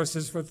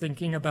resources for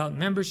thinking about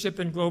membership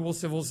in global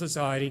civil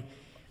society,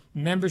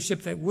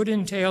 membership that would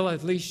entail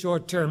at least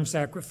short-term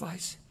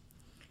sacrifice.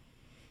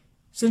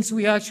 Since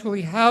we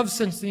actually have,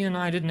 since the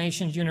United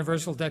Nations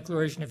Universal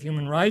Declaration of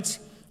Human Rights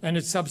and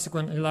its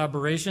subsequent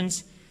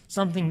elaborations,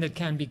 something that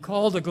can be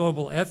called a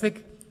global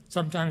ethic,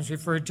 sometimes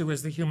referred to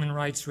as the human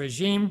rights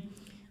regime,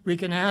 we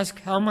can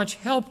ask how much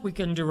help we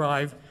can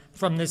derive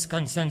from this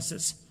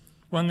consensus,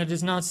 one that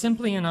is not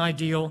simply an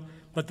ideal,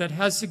 but that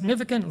has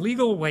significant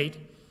legal weight,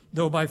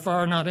 though by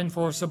far not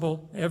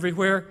enforceable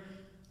everywhere,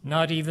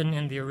 not even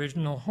in the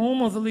original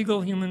home of the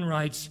legal human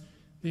rights,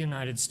 the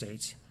United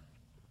States.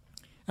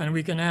 And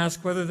we can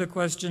ask whether the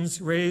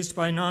questions raised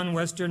by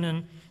non-Western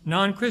and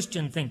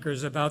non-Christian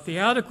thinkers about the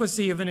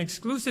adequacy of an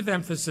exclusive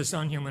emphasis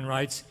on human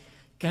rights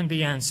can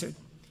be answered,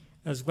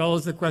 as well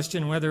as the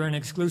question whether an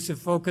exclusive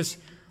focus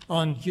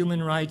on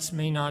human rights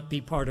may not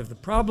be part of the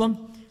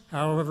problem,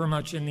 however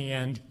much in the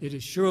end it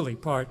is surely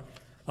part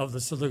of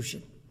the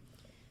solution.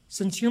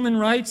 Since human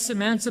rights,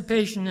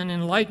 emancipation, and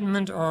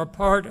enlightenment are a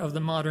part of the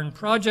modern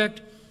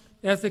project,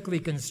 ethically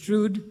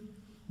construed,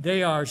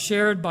 they are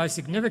shared by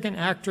significant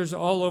actors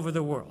all over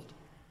the world.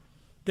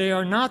 They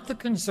are not the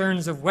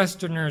concerns of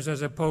Westerners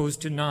as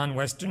opposed to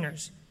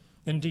non-Westerners.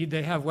 Indeed,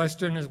 they have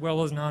Western as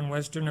well as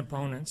non-Western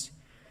opponents.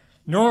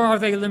 Nor are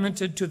they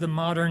limited to the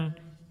modern,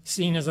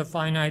 seen as a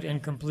finite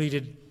and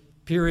completed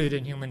period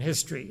in human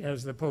history,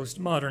 as the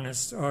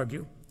postmodernists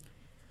argue.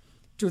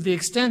 To the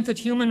extent that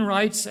human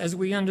rights, as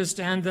we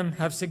understand them,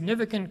 have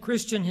significant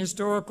Christian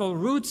historical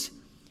roots,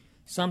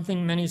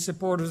 something many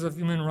supporters of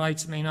human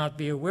rights may not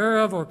be aware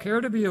of or care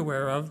to be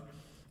aware of,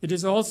 it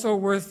is also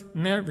worth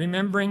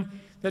remembering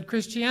that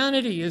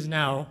Christianity is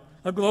now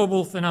a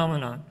global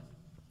phenomenon.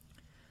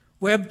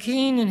 Webb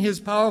Keane, in his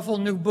powerful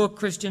new book,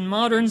 Christian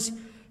Moderns,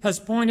 has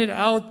pointed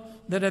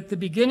out that at the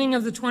beginning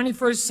of the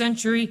 21st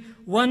century,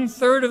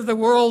 1/3 of the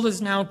world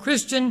is now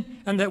Christian,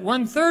 and that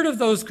 1/3 of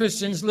those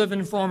Christians live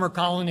in former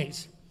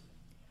colonies.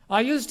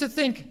 I used to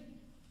think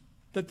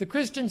that the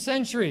Christian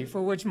century,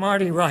 for which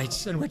Marty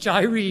writes and which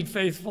I read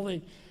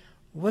faithfully,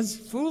 was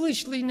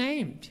foolishly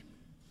named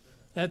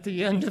at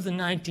the end of the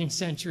 19th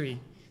century.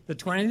 The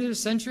 20th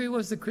century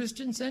was the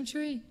Christian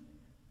century?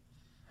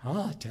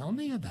 Tell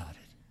me about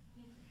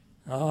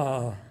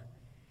it.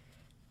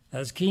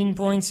 As Keane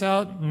points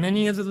out,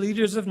 many of the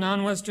leaders of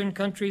non-Western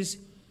countries,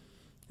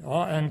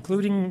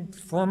 including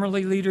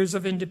formerly leaders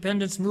of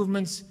independence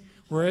movements,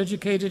 were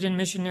educated in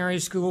missionary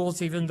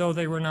schools even though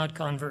they were not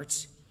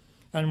converts.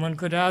 And one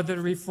could add that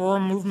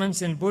reform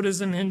movements in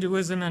Buddhism,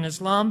 Hinduism, and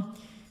Islam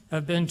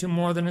have been to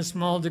more than a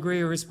small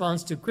degree a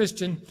response to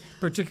Christian,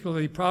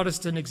 particularly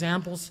Protestant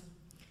examples.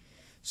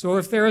 So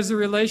if there is a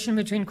relation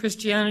between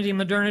Christianity,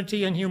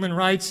 modernity, and human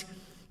rights,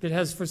 it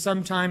has for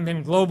some time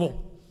been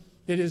global.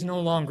 It is no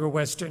longer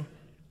Western.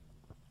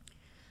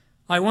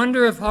 I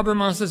wonder if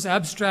Habermas's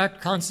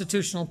abstract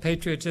constitutional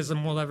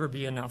patriotism will ever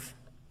be enough.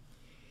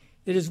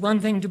 It is one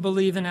thing to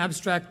believe in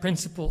abstract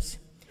principles.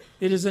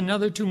 It is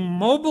another to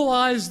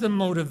mobilize the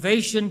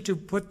motivation to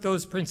put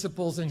those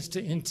principles into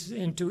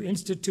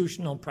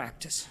institutional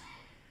practice.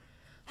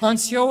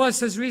 Hans Joas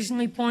has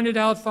recently pointed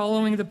out,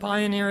 following the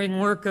pioneering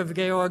work of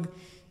Georg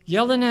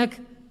Jelinek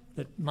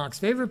that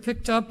Max Weber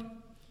picked up,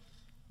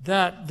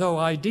 that though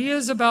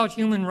ideas about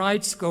human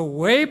rights go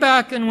way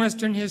back in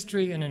Western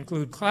history and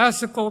include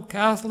classical,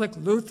 Catholic,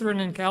 Lutheran,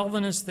 and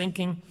Calvinist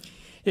thinking,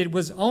 it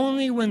was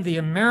only when the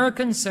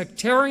American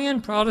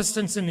sectarian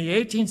Protestants in the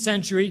 18th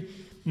century,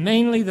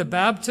 mainly the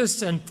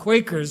Baptists and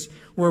Quakers,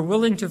 were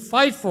willing to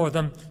fight for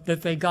them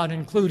that they got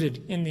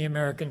included in the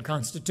American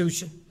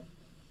Constitution.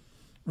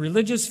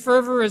 Religious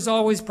fervor is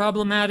always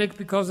problematic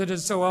because it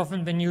has so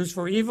often been used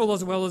for evil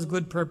as well as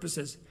good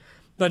purposes.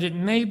 But it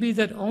may be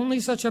that only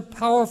such a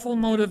powerful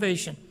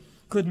motivation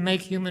could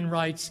make human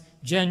rights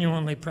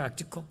genuinely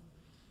practical.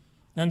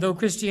 And though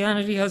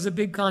Christianity has a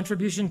big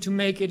contribution to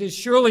make, it is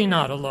surely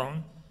not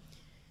alone.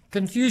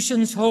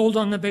 Confucians hold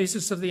on the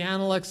basis of the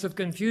Analects of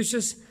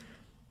Confucius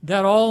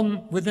that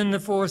all within the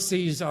four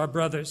seas are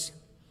brothers.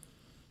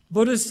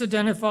 Buddhists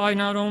identify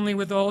not only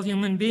with all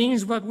human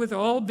beings, but with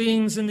all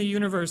beings in the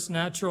universe,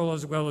 natural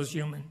as well as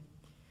human.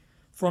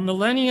 For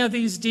millennia,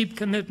 these deep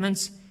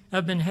commitments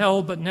have been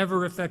held but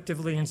never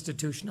effectively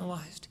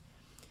institutionalized.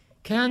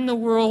 Can the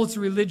world's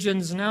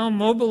religions now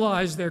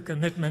mobilize their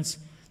commitments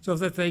so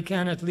that they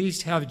can at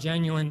last have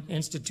genuine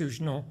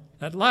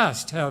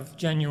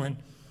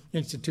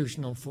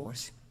institutional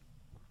force?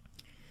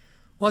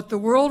 What the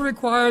world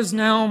requires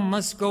now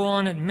must go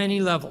on at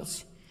many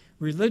levels: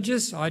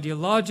 religious,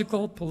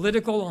 ideological,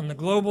 political, on the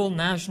global,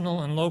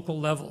 national, and local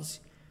levels.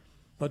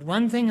 But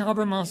one thing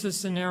Habermas's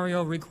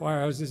scenario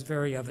requires is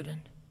very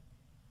evident.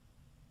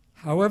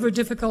 However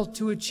difficult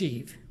to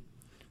achieve,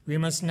 we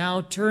must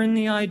now turn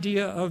the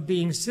idea of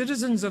being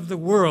citizens of the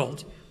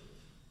world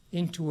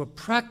into a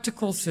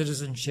practical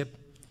citizenship,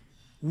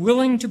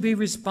 willing to be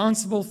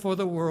responsible for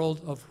the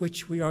world of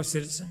which we are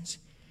citizens.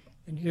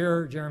 And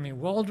here, Jeremy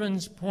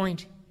Waldron's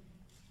point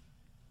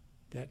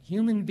that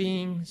human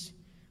beings,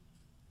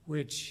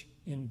 which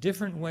in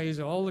different ways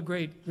all the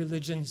great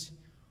religions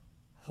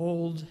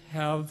hold,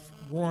 have,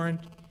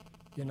 warrant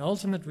in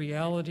ultimate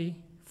reality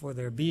for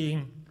their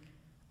being,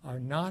 are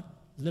not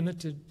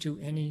limited to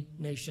any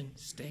nation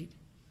state.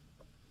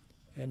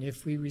 And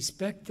if we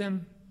respect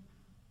them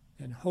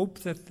and hope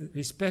that the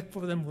respect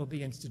for them will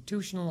be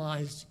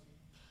institutionalized,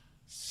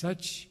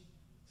 such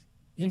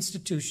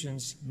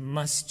institutions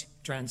must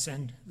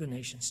transcend the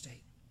nation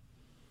state.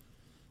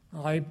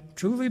 I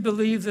truly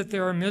believe that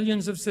there are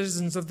millions of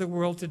citizens of the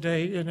world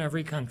today in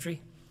every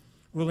country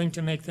willing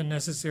to make the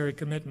necessary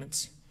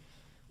commitments.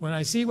 When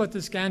I see what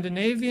the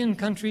Scandinavian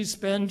countries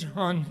spend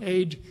on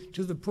aid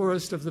to the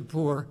poorest of the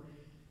poor,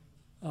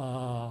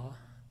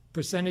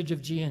 percentage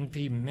of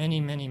GNP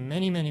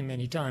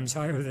many times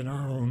higher than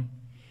our own,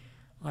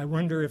 I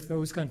wonder if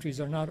those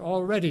countries are not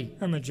already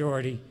a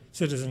majority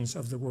citizens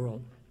of the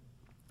world.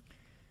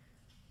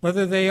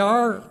 Whether they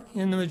are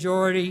in the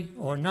majority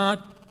or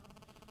not,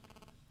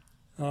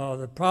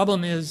 the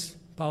problem is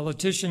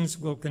politicians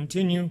will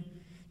continue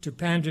to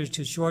pander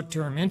to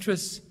short-term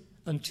interests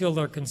until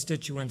their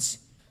constituents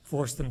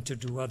force them to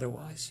do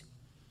otherwise.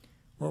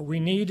 What we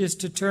need is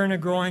to turn a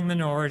growing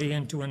minority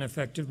into an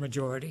effective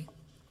majority.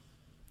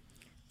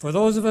 For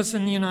those of us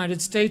in the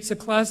United States, a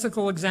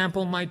classical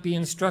example might be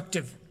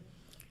instructive.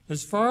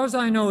 As far as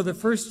I know, the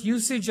first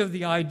usage of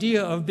the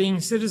idea of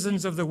being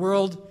citizens of the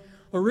world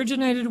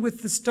originated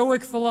with the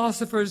Stoic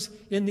philosophers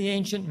in the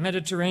ancient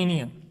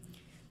Mediterranean.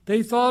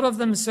 They thought of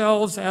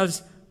themselves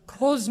as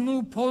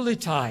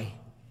cosmopolitai,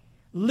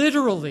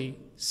 literally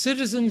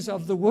citizens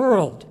of the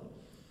world.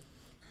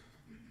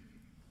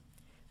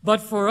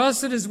 But for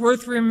us, it is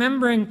worth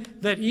remembering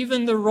that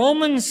even the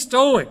Roman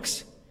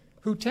Stoics,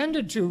 who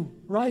tended to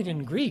write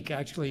in Greek,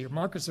 actually,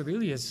 Marcus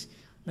Aurelius'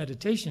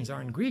 Meditations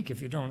are in Greek,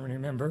 if you don't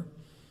remember,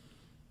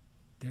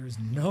 there is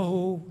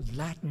no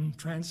Latin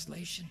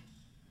translation.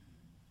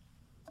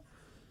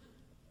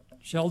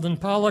 Sheldon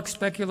Pollock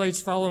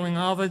speculates, following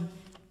Ovid,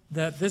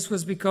 that this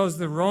was because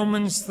the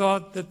Romans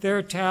thought that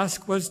their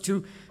task was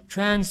to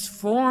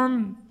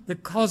transform the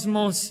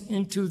cosmos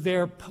into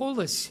their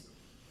polis,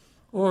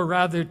 or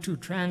rather to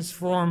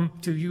transform,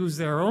 to use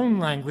their own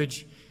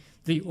language,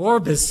 the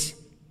orbis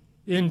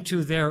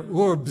into their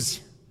urbs,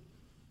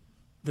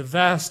 the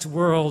vast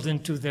world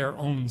into their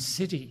own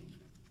city.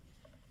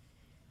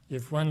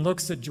 If one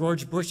looks at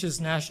George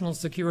Bush's national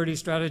security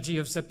strategy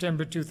of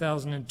September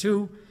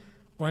 2002,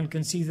 one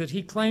can see that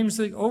he claims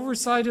the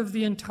oversight of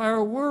the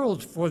entire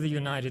world for the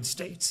United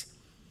States,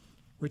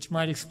 which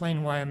might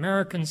explain why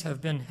Americans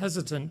have been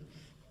hesitant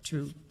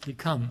to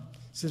become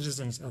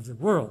citizens of the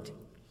world.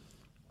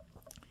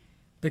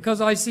 Because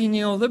I see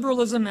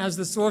neoliberalism as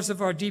the source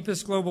of our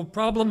deepest global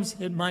problems,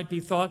 it might be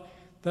thought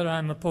that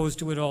I'm opposed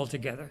to it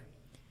altogether.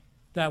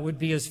 That would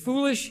be as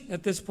foolish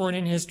at this point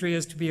in history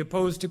as to be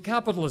opposed to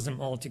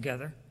capitalism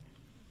altogether.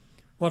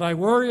 What I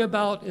worry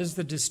about is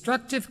the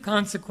destructive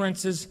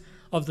consequences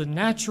of the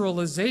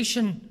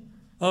naturalization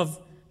of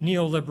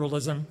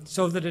neoliberalism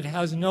so that it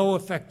has no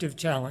effective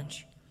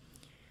challenge.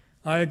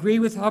 I agree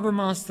with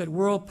Habermas that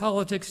world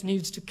politics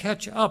needs to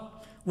catch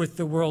up with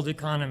the world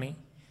economy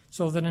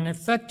so that an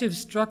effective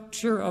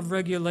structure of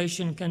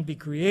regulation can be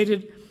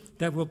created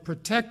that will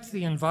protect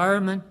the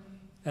environment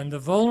and the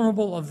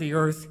vulnerable of the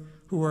earth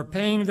who are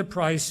paying the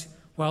price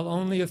while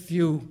only a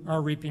few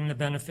are reaping the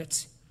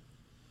benefits.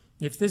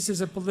 If this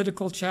is a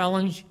political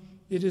challenge,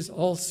 it is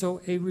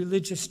also a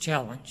religious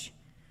challenge.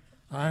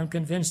 I am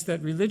convinced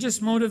that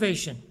religious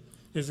motivation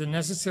is a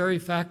necessary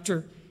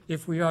factor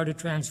if we are to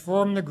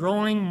transform the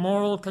growing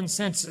moral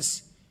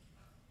consensus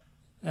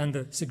and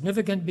the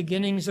significant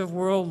beginnings of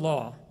world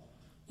law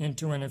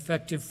into an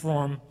effective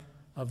form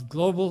of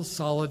global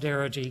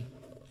solidarity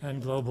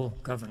and global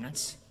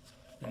governance.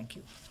 Thank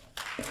you.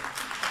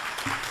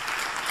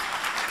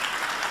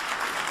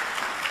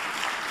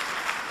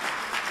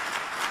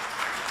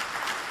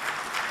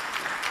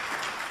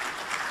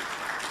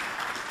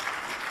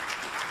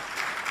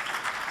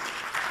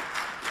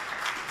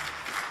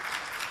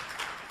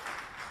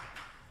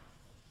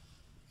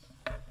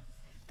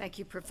 Thank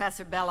you,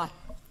 Professor Bella.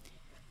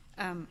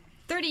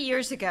 30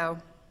 years ago,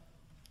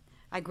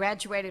 I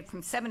graduated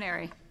from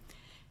seminary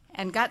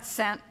and got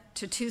sent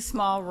to 2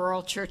 small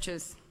rural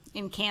churches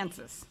in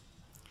Kansas.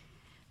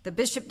 The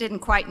bishop didn't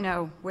quite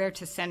know where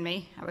to send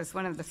me. I was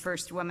one of the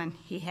first women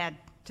he had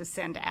to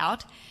send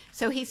out.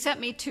 So he sent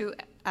me to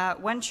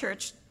one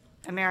church,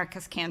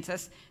 Americus,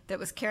 Kansas, that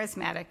was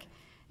charismatic,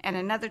 and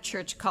another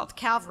church called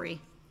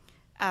Calvary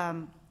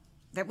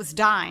that was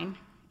dying,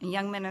 and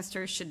young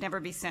ministers should never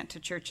be sent to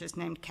churches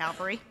named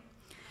Calvary.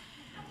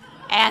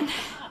 And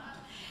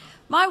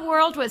my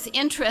world was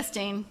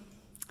interesting,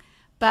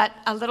 but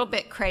a little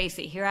bit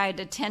crazy. Here I had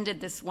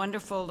attended this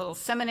wonderful little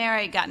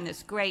seminary, gotten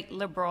this great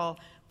liberal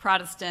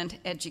Protestant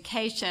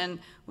education,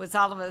 was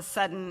all of a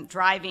sudden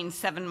driving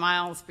 7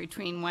 miles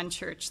between one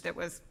church that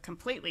was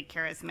completely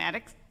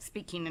charismatic,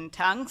 speaking in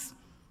tongues,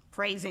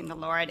 praising the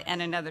Lord, and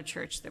another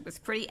church that was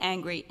pretty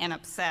angry and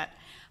upset.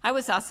 I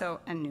was also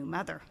a new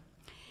mother.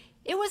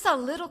 It was a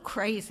little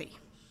crazy.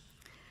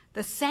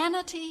 The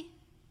sanity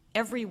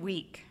every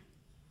week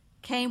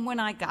came when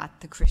I got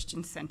the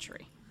Christian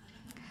Century.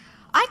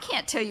 I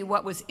can't tell you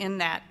what was in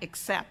that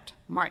except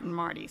Martin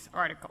Marty's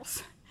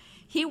articles.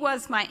 He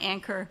was my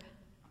anchor,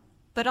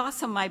 but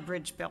also my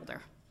bridge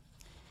builder.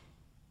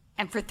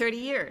 And for 30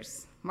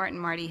 years, Martin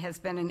Marty has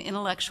been an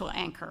intellectual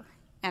anchor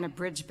and a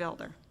bridge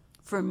builder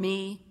for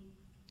me,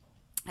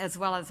 as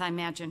well as I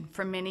imagine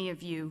for many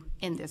of you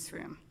in this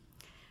room.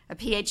 A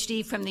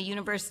PhD from the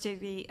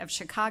University of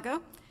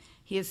Chicago,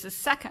 he is the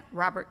second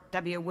Robert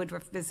W.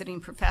 Woodruff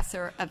Visiting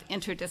Professor of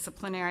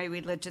Interdisciplinary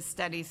Religious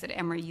Studies at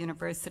Emory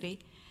University,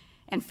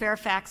 and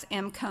Fairfax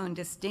M. Cone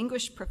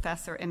Distinguished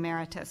Professor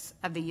Emeritus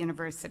of the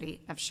University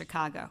of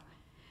Chicago.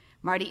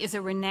 Marty is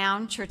a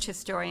renowned church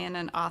historian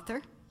and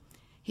author.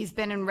 He's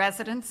been in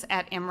residence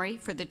at Emory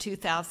for the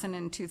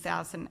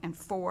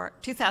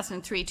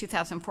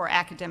 2003-2004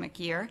 academic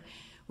year,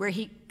 where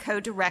he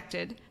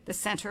co-directed the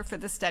Center for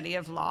the Study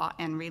of Law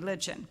and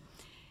Religion.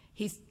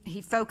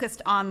 He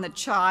focused on the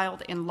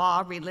Child in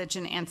Law,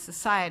 Religion, and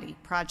Society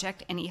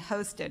project, and he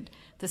hosted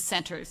the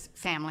Center's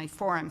Family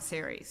Forum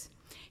series.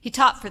 He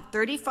taught for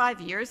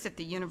 35 years at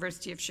the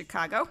University of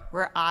Chicago,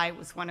 where I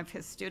was one of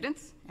his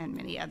students, and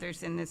many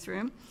others in this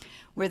room,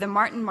 where the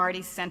Martin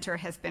Marty Center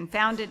has been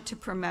founded to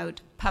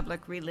promote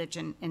public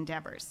religion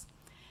endeavors.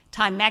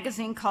 Time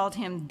magazine called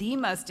him the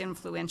most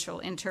influential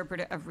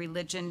interpreter of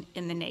religion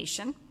in the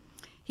nation.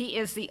 He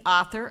is the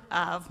author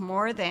of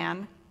more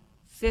than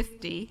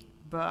 50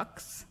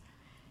 books,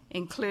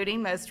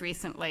 including most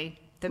recently,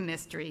 The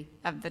Mystery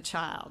of the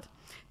Child.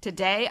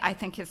 Today, I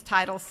think his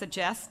title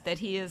suggests that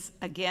he is,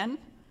 again,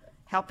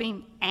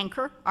 helping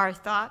anchor our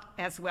thought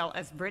as well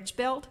as bridge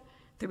build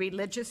the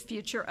religious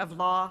future of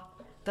law,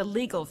 the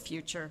legal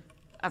future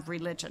of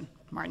religion.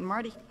 Martin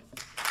Marty.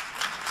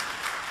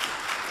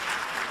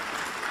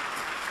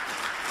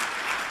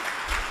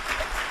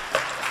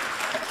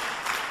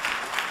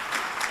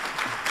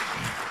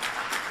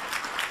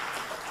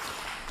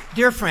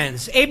 Dear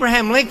friends,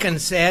 Abraham Lincoln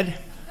said,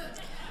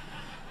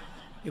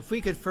 if we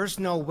could first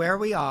know where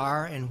we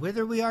are and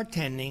whither we are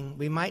tending,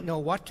 we might know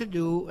what to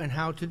do and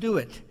how to do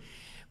it.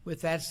 With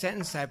that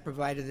sentence, I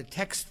provided the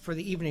text for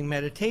the evening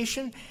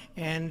meditation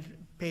and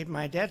paid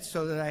my debts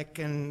so that I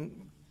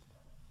can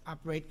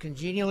operate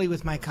congenially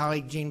with my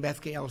colleague Jean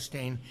Bethke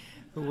Elstein,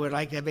 who would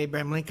like to have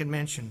Abraham Lincoln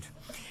mentioned.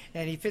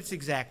 And he fits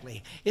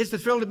exactly. It's a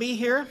thrill to be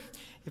here.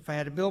 If I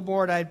had a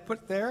billboard, I'd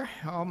put there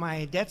all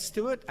my debts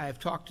to it. I've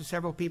talked to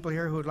several people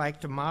here who would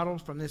like to model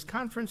from this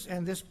conference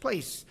and this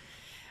place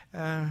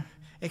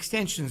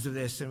extensions of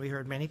this, and we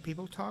heard many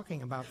people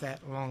talking about that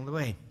along the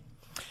way.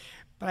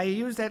 But I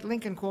use that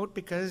Lincoln quote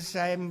because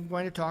I'm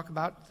going to talk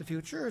about the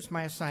future. It's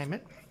my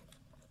assignment.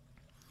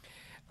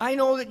 I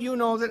know that you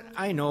know that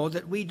I know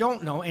that we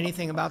don't know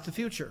anything about the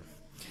future.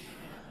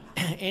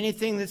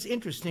 Anything that's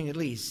interesting, at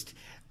least.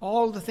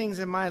 All the things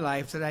in my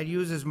life that I'd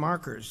use as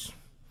markers.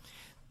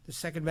 The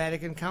Second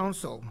Vatican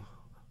Council,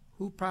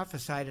 who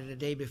prophesied it a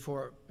day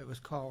before it was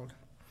called?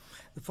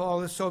 The fall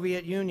of the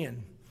Soviet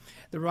Union,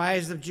 the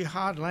rise of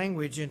jihad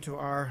language into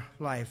our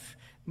life,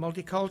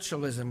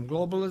 multiculturalism,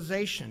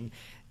 globalization,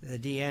 the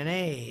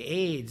DNA,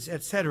 AIDS,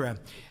 etc.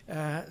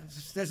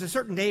 There's a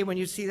certain day when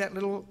you see that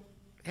little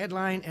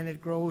headline and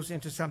it grows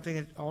into something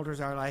that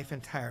alters our life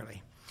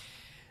entirely.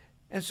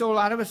 And so a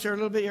lot of us are a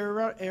little bit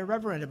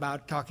irreverent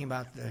about talking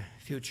about the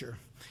future.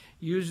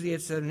 Usually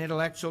it's an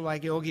intellectual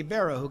like Yogi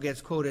Berra who gets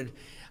quoted,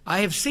 I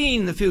have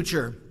seen the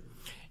future,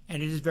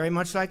 and it is very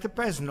much like the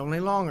present, only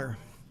longer.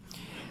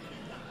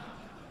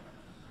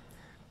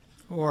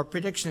 Or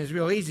prediction is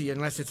real easy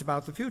unless it's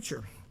about the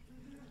future.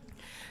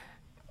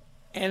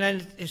 And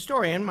as a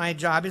historian, my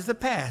job is the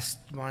past.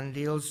 One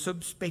deals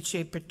sub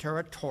specie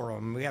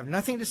praeteritorum. We have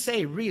nothing to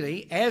say,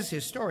 really, as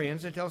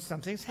historians until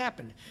something's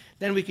happened.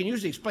 Then we can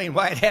usually explain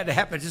why it had to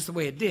happen just the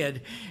way it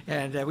did,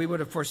 and we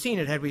would have foreseen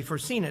it had we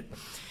foreseen it.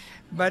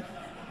 But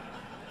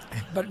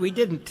we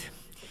didn't.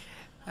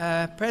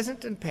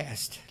 Present and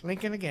past.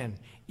 Lincoln again.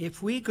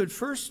 If we could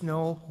first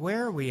know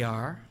where we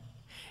are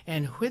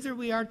and whither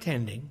we are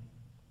tending,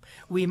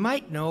 we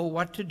might know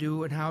what to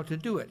do and how to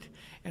do it.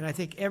 And I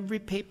think every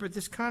paper at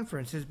this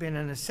conference has been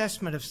an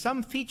assessment of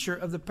some feature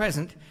of the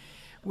present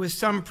with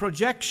some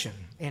projection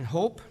in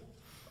hope,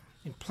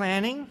 in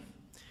planning,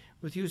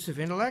 with use of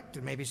intellect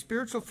and maybe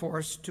spiritual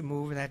force to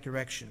move in that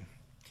direction.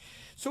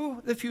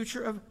 So the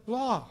future of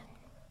law.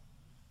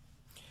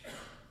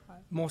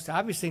 Most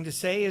obvious thing to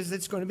say is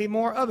it's going to be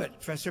more of it.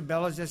 Professor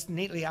Bell has just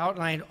neatly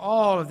outlined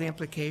all of the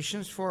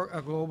implications for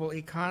a global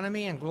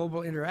economy and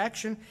global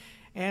interaction,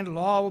 and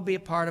law will be a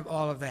part of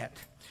all of that.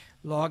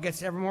 Law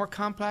gets ever more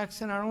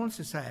complex in our own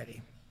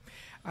society.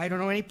 I don't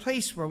know any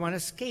place where one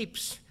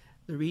escapes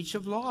the reach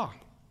of law.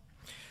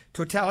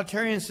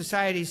 Totalitarian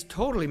societies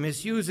totally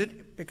misuse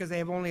it because they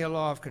have only a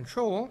law of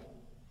control.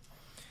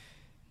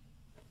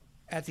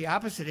 At the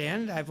opposite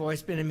end, I've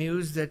always been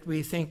amused that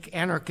we think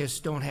anarchists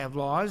don't have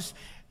laws.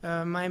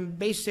 My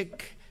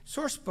basic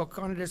source book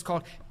on it is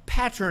called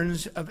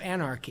Patterns of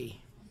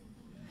Anarchy.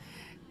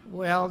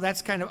 Well,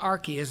 that's kind of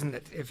archy, isn't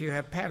it, if you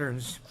have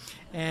patterns?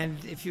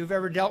 And if you've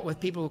ever dealt with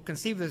people who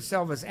conceive of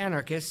themselves as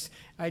anarchists,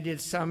 I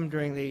did some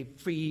during the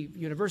free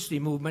university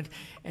movement,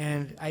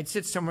 and I'd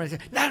sit somewhere and say,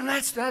 no,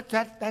 that's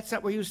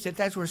not where you sit,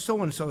 that's where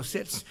so-and-so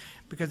sits,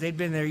 because they'd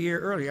been there a year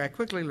earlier. I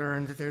quickly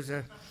learned that there's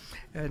an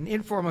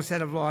informal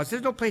set of laws.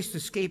 There's no place to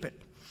escape it.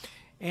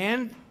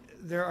 And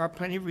there are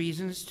plenty of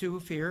reasons to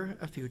fear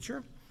a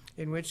future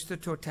in which the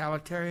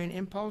totalitarian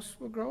impulse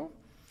will grow,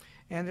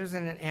 and there's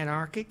an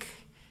anarchic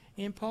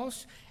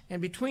impulse,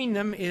 and between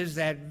them is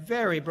that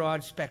very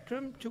broad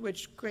spectrum to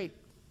which great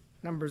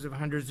numbers of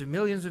hundreds of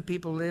millions of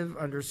people live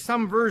under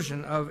some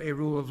version of a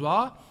rule of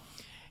law.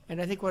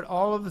 And I think what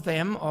all of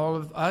them, all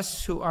of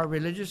us who are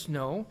religious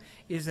know,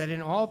 is that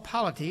in all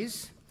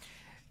polities,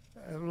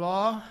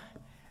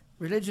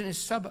 religion is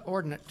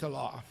subordinate to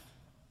law.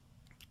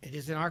 It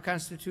is in our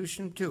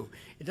Constitution, too.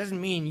 It doesn't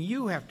mean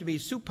you have to be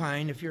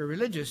supine if you're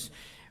religious,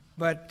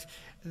 but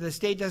the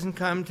state doesn't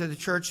come to the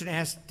church and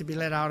ask to be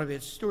let out of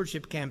its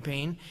stewardship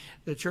campaign.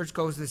 The church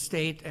goes to the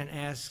state and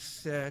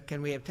asks,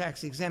 can we have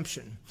tax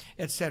exemption,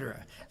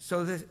 etc.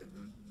 So the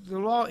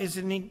law is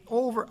an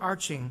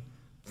overarching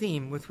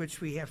theme with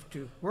which we have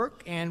to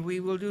work, and we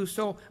will do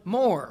so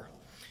more.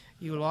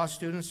 You law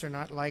students are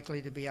not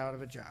likely to be out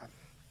of a job.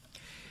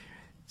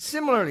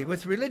 Similarly,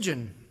 with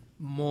religion,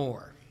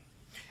 more.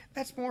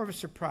 That's more of a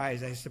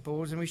surprise, I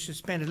suppose, and we should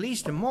spend at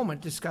least a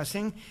moment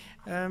discussing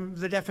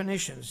the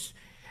definitions.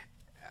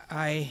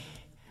 I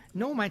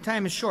know my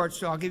time is short,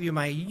 so I'll give you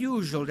my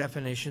usual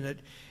definition that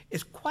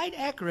is quite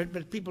accurate,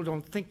 but people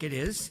don't think it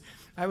is.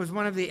 I was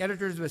one of the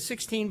editors of a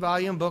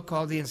 16-volume book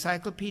called The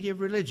Encyclopedia of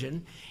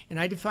Religion, and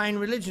I define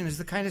religion as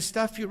the kind of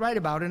stuff you write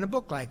about in a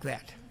book like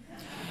that.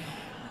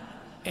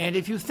 And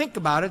if you think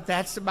about it,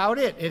 that's about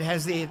it. It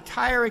has the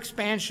entire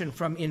expansion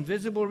from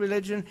invisible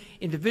religion,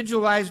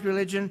 individualized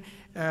religion,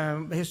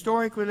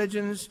 historic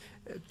religions,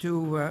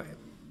 to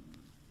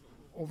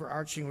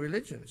overarching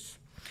religions.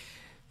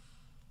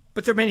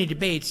 But there are many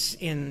debates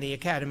in the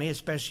academy,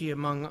 especially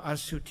among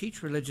us who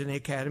teach religion in the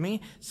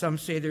academy. Some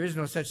say there is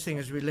no such thing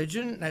as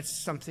religion. That's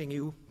something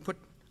you put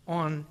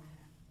on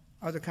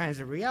other kinds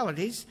of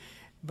realities.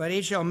 But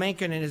H.L.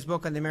 Mencken, in his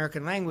book on the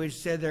American language,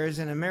 said there is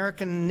an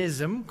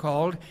Americanism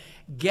called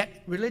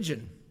get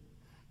religion.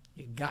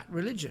 You got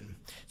religion.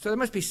 So there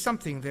must be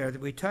something there that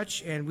we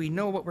touch, and we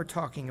know what we're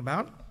talking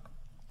about.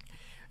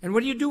 And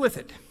what do you do with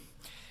it?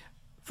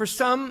 For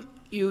some,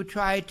 you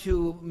try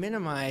to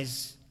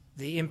minimize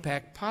the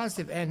impact,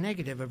 positive and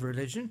negative, of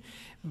religion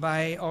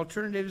by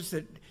alternatives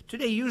that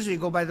today usually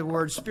go by the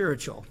word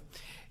spiritual.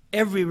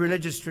 Every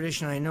religious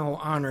tradition I know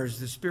honors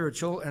the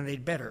spiritual, and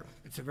they'd better.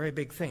 It's a very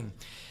big thing.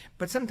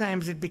 But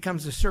sometimes it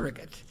becomes a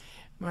surrogate.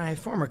 My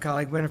former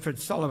colleague, Winifred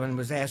Sullivan,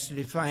 was asked to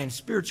define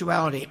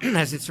spirituality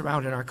as it's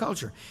around in our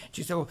culture.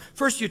 She said, well,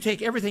 first you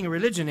take everything a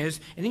religion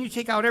is, and then you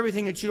take out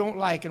everything that you don't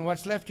like, and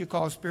what's left you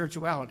call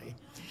spirituality.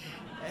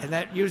 And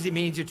that usually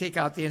means you take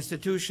out the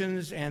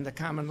institutions and the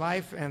common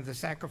life and the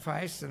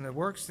sacrifice and the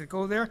works that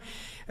go there.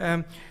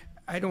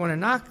 I don't want to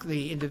knock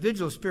the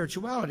individual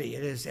spirituality.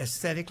 It is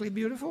aesthetically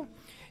beautiful.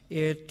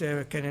 It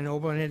can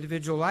ennoble an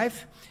individual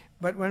life.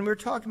 But when we're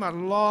talking about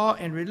law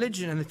and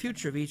religion and the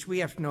future of each, we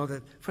have to know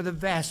that for the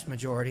vast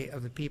majority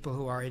of the people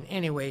who are in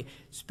any way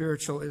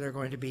spiritual, they're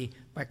going to be,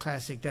 by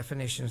classic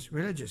definitions,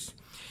 religious.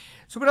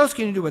 So what else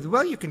can you do with it?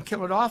 Well, you can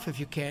kill it off if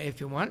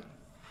you want.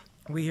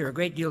 We hear a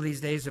great deal these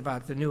days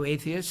about the new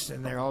atheists,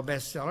 and they're all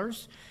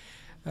bestsellers.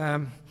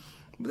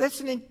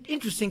 That's an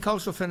interesting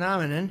cultural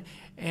phenomenon,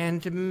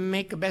 and to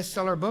make a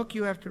bestseller book,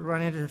 you have to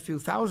run into a few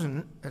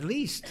thousand at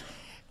least.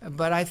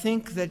 But I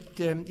think that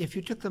if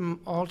you took them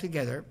all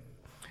together,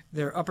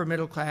 they're upper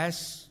middle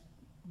class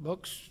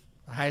books,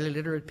 highly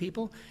literate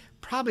people,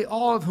 probably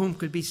all of whom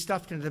could be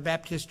stuffed into the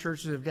Baptist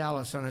churches of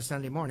Dallas on a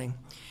Sunday morning.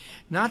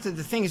 Not that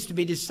the thing is to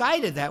be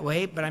decided that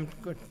way, but I'm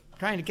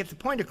trying to get the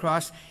point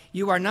across.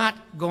 You are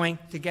not going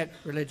to get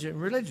religion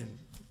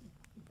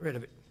rid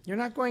of it. You're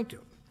not going to.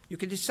 You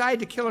can decide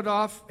to kill it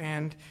off,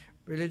 and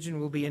religion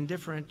will be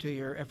indifferent to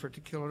your effort to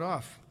kill it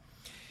off.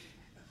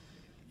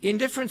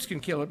 Indifference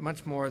can kill it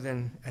much more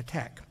than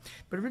attack.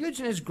 But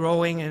religion is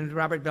growing, and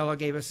Robert Bellah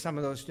gave us some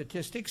of those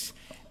statistics.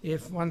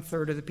 If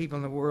 1/3 of the people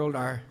in the world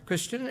are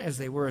Christian, as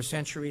they were a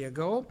century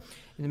ago,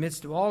 in the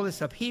midst of all this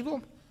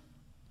upheaval,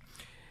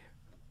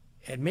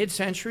 at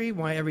mid-century,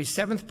 every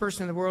 7th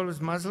person in the world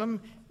was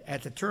Muslim.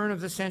 At the turn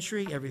of the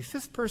century, every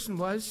 5th person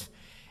was.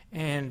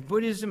 And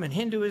Buddhism and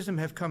Hinduism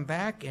have come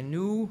back in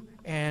new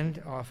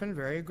and often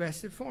very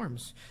aggressive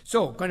forms.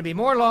 So, going to be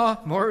more law,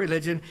 more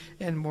religion,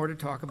 and more to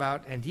talk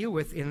about and deal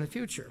with in the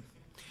future.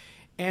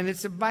 And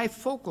it's a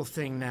bifocal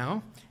thing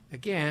now.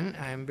 Again,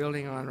 I'm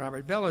building on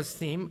Robert Bellah's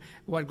theme.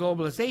 What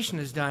globalization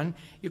has done,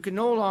 you can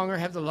no longer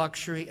have the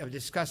luxury of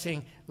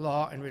discussing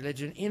law and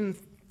religion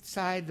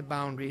inside the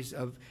boundaries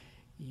of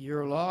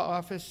your law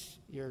office,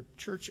 your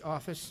church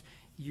office,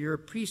 your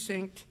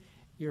precinct,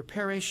 your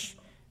parish,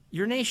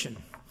 your nation.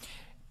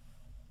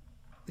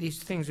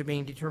 These things are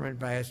being determined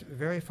by us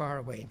very far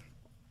away.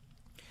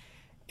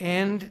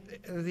 And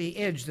the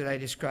edge that I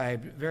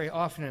described, very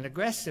often an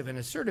aggressive and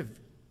assertive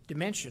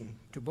dimension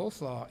to both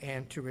law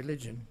and to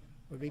religion,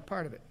 would be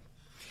part of it.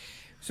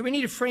 So we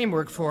need a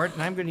framework for it,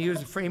 and I'm going to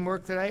use a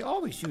framework that I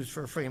always use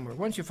for a framework.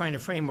 Once you find a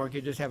framework,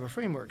 you just have a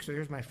framework. So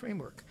here's my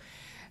framework.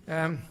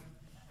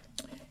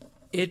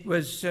 It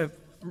was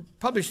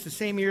published the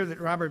same year that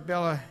Robert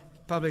Bellah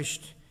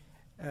published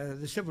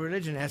the Civil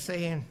Religion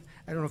essay, and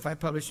I don't know if I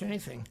published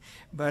anything,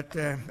 but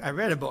I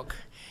read a book.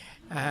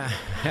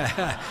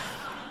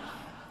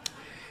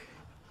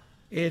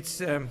 It's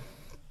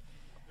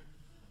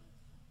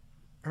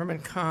Herman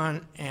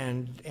Kahn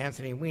and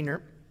Anthony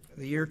Weiner,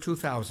 the year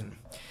 2000.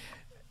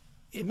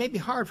 It may be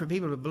hard for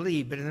people to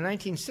believe, but in the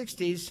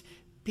 1960s,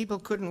 people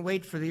couldn't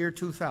wait for the year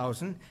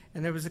 2000,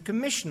 and there was a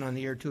commission on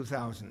the year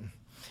 2000.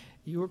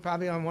 You were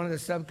probably on one of the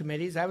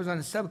subcommittees. I was on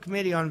the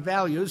subcommittee on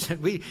values,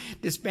 and we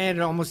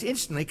disbanded almost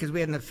instantly because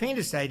we hadn't the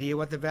faintest idea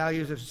what the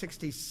values of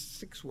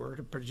 66 were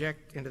to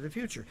project into the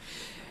future.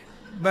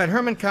 But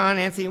Herman Kahn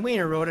and Anthony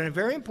Weiner wrote in a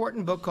very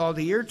important book called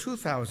The Year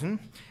 2000,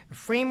 a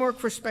framework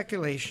for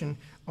speculation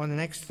on the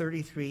next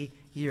 33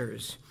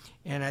 years.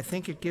 And I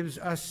think it gives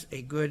us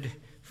a good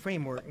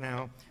framework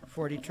now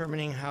for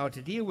determining how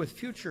to deal with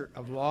future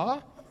of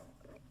law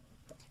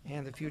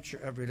and the future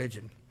of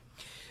religion.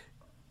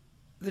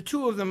 The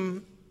two of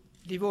them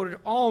devoted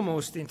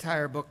almost the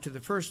entire book to the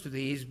first of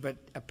these, but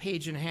a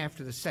page and a half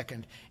to the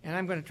second. And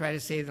I'm going to try to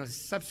say in the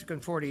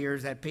subsequent 40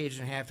 years, that page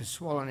and a half is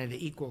swollen into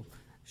equal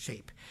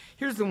shape.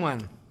 Here's the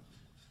one.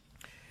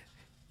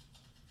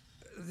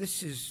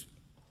 This is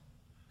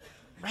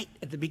right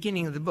at the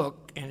beginning of the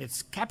book, and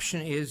its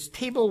caption is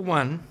Table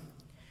 1,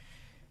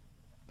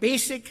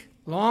 Basic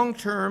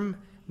Long-Term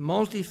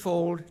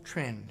Multifold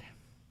Trend.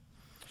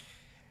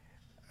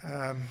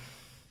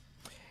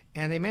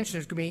 And they mentioned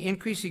there's going to be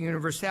increasing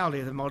universality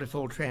of the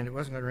multifold trend. It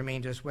wasn't going to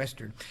remain just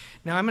Western.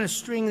 Now, I'm going to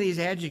string these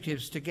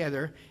adjectives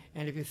together,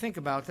 and if you think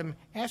about them,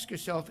 ask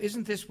yourself,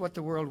 isn't this what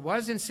the world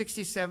was in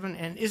 67,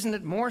 and isn't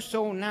it more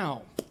so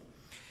now?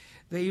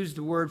 They used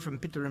the word from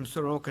Peter and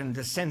Sorokin,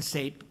 the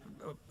sensate,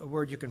 a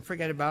word you can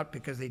forget about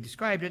because they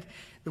described it.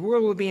 The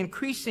world will be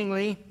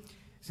increasingly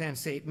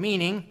sensate,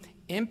 meaning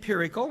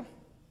empirical.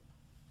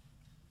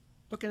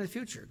 Look in the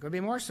future. Going to be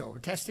more so.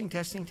 Testing,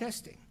 testing,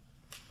 testing.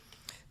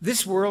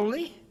 This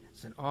worldly.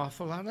 There's an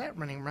awful lot of that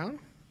running around.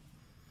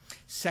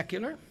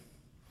 Secular,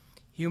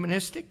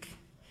 humanistic,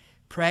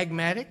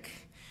 pragmatic,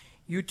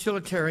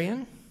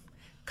 utilitarian,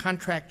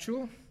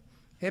 contractual,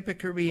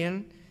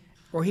 Epicurean,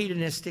 or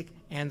hedonistic,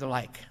 and the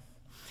like.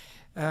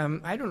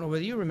 I don't know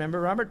whether you remember,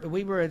 Robert, but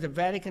we were at the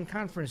Vatican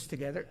conference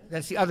together.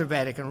 That's the other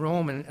Vatican,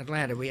 Rome and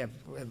Atlanta.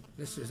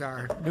 This is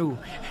our new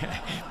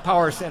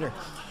power center.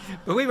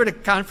 But we were at a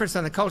conference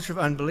on the culture of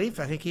unbelief.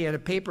 I think he had a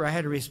paper, I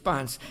had a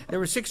response. There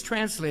were 6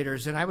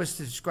 translators, and I was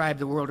to describe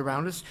the world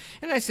around us.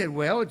 And I said,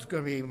 well, it's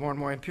going to be more and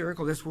more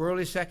empirical. This world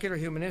is secular,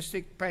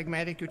 humanistic,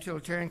 pragmatic,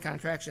 utilitarian,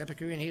 contractual,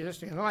 Epicurean,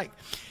 hedonistic, and the like.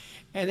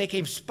 And they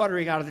came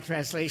sputtering out of the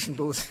translation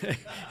booth.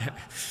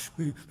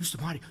 Mr.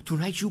 Marty,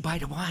 tonight you buy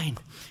the wine.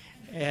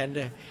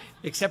 And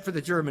except for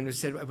the German who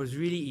said it was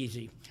really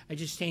easy. I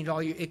just changed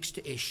all your icks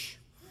to ish.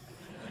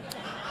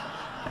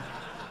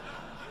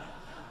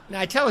 Now,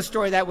 I tell a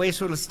story that way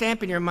so it'll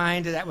stamp in your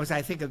mind that was,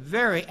 I think, a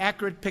very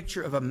accurate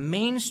picture of a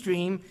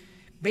mainstream,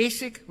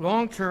 basic,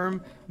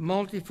 long-term,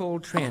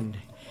 multifold trend.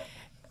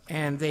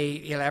 And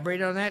they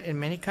elaborated on that in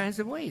many kinds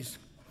of ways.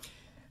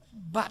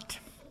 But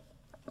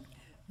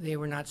they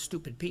were not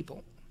stupid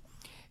people.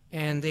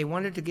 And they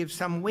wanted to give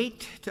some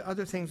weight to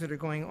other things that are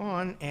going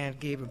on and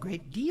gave a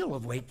great deal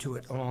of weight to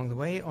it along the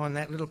way on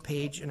that little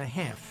page and a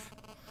half.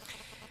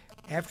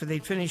 After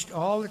they'd finished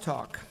all the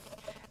talk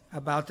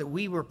about that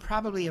we were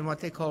probably in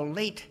what they call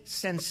late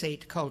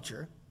sensate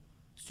culture,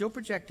 still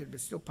projected but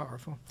still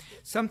powerful,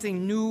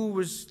 something new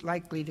was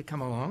likely to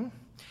come along.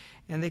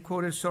 And they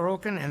quoted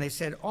Sorokin, and they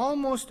said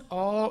almost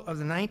all of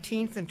the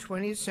 19th and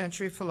 20th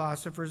century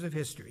philosophers of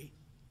history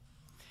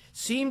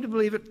seem to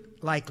believe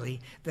it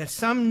likely that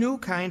some new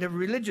kind of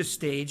religious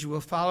stage will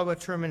follow a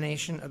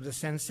termination of the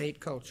sensate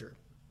culture.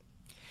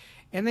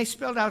 And they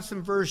spelled out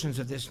some versions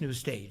of this new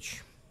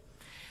stage.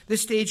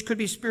 This stage could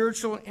be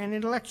spiritual and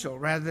intellectual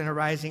rather than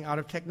arising out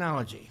of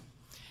technology.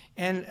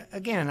 And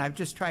again, I've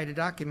just tried to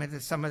document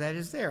that some of that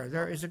is there.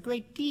 There is a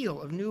great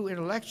deal of new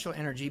intellectual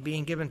energy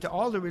being given to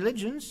all the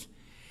religions,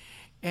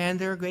 and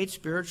there are great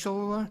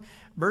spiritual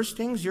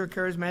burstings. Your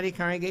charismatic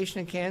congregation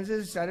in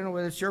Kansas, I don't know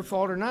whether it's your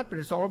fault or not, but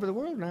it's all over the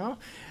world now.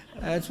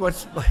 It's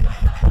what's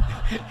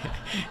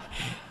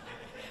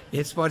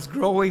it's what's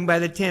growing by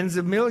the tens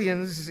of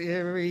millions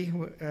every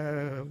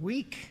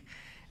week,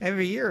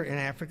 every year in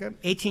Africa.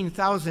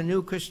 18,000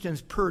 new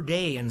Christians per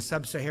day in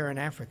sub-Saharan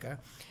Africa,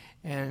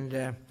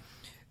 and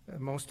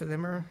most of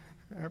them are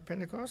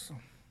Pentecostal.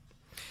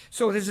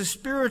 So there's a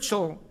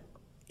spiritual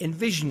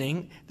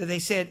envisioning that they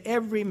said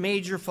every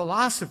major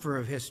philosopher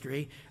of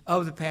history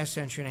of the past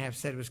century and a half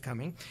said was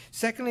coming.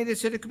 Secondly, they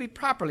said it could be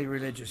properly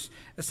religious,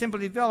 a simple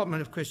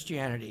development of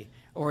Christianity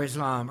or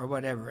Islam or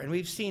whatever. And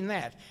we've seen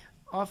that,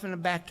 often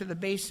back to the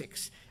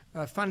basics,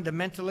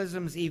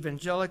 fundamentalisms,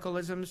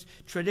 evangelicalisms,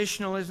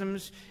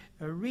 traditionalisms,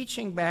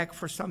 reaching back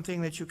for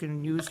something that you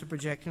can use to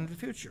project into the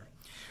future.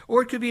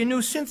 Or it could be a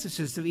new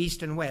synthesis of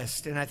East and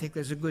West, and I think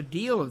there's a good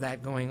deal of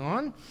that going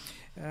on.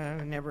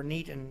 Never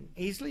neat and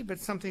easily, but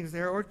something's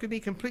there. Or it could be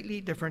completely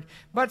different.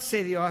 But,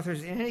 say the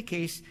authors, in any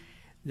case,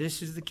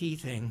 this is the key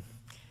thing.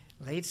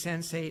 Late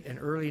sensate and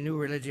early new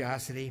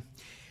religiosity.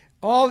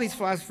 All these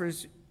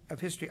philosophers of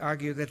history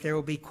argue that there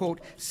will be,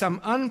 quote,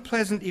 some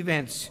unpleasant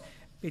events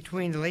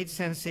between the late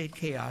sensate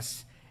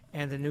chaos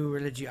and the new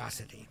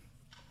religiosity.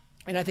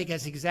 And I think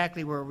that's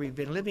exactly where we've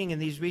been living in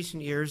these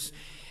recent years.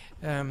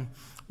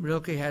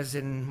 Rilke has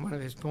in one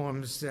of his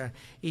poems,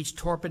 each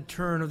torpid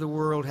turn of the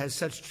world has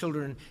such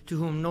children to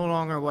whom no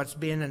longer what's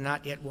been and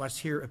not yet what's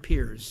here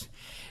appears.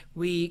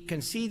 We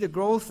can see the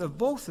growth of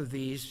both of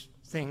these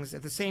things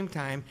at the same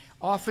time,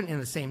 often in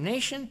the same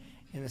nation,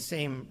 in the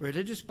same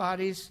religious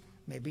bodies,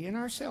 maybe in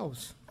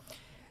ourselves.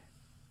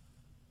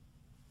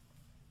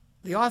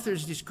 The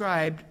authors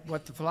described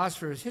what the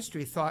philosophers of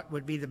history thought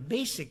would be the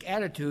basic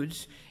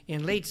attitudes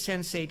in late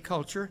sensate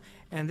culture,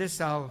 and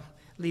this I'll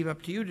leave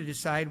up to you to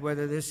decide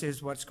whether this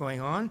is what's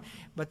going on,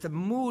 but the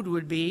mood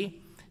would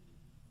be,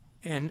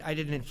 and I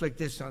didn't inflict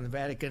this on the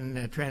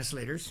Vatican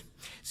translators,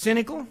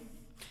 cynical,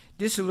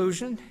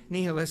 disillusioned,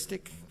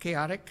 nihilistic,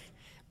 chaotic,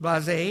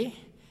 blasé,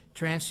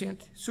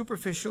 transient,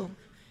 superficial,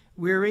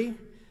 weary,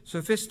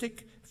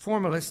 sophistic,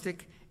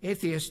 formalistic,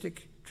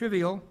 atheistic,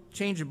 trivial,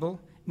 changeable,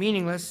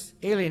 meaningless,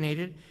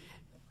 alienated,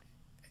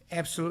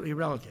 absolutely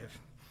relative.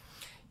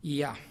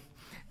 Yeah.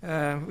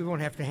 We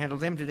won't have to handle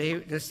them today,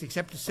 just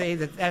except to say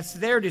that that's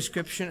their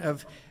description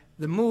of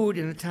the mood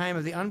in the time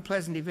of the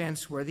unpleasant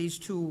events where these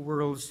two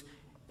worlds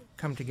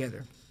come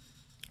together.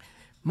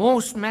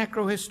 Most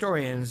macro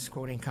historians,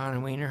 quoting Kahn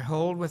and Wiener,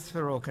 hold with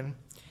Sorokin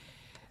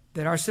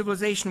that our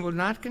civilization will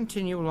not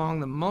continue along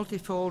the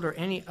multifold or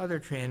any other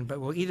trend, but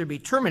will either be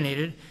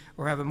terminated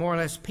or have a more or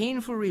less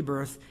painful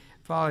rebirth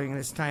following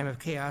this time of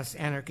chaos,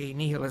 anarchy,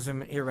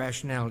 nihilism, and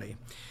irrationality.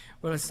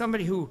 Well, as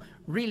somebody who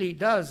really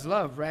does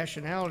love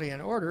rationality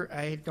and order,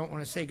 I don't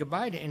want to say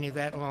goodbye to any of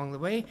that along the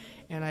way,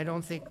 and I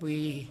don't think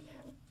we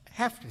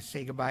have to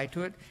say goodbye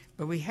to it,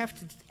 but we have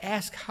to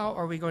ask how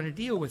are we going to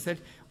deal with it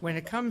when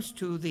it comes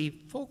to the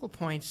focal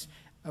points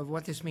of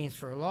what this means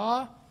for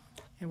law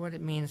and what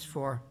it means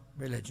for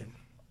religion.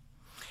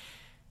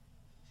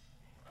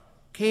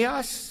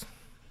 Chaos,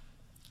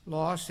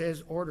 law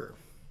says order.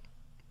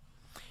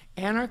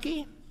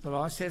 Anarchy, the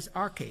law says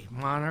archy,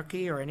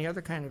 monarchy or any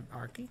other kind of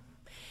archy.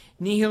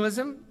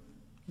 Nihilism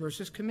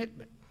versus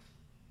commitment.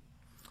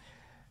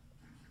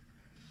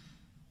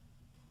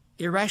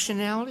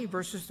 Irrationality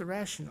versus the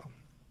rational.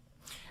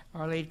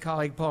 Our late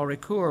colleague Paul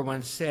Ricoeur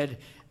once said,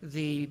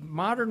 the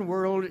modern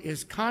world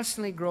is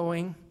constantly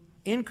growing,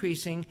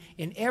 increasing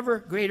in ever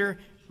greater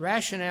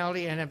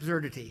rationality and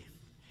absurdity.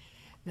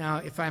 Now,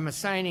 if I'm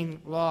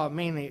assigning law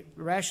mainly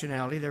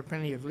rationality, there are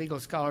plenty of legal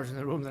scholars in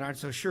the room that aren't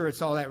so sure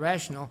it's all that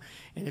rational,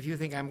 and if you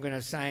think I'm going to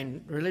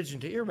assign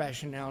religion to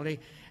irrationality,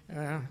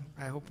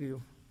 I hope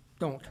you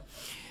don't.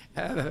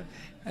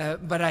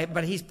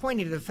 But he's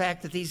pointing to the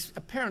fact that these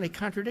apparently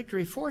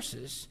contradictory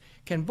forces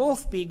can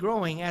both be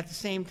growing at the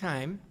same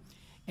time,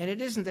 and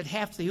it isn't that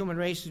half the human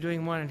race is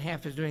doing one and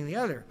half is doing the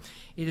other.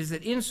 It is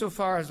that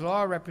insofar as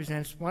law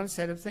represents one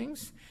set of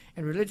things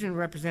and religion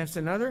represents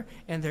another,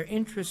 and their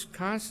interests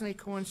constantly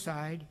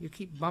coincide, you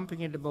keep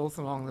bumping into both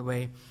along the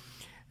way.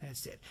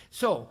 That's it.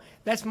 So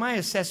that's my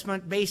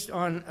assessment based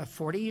on a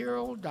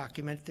 40-year-old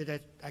document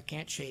that I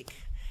can't shake.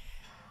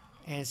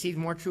 And it's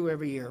even more true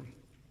every year.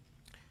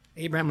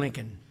 Abraham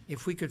Lincoln,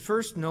 if we could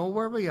first know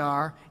where we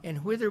are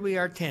and whither we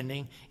are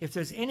tending, if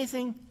there's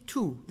anything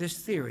to this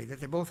theory that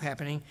they're both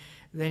happening,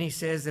 then he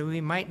says that we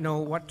might know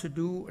what to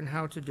do and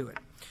how to do it.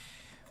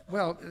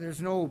 Well,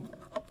 there's no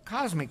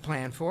cosmic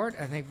plan for it.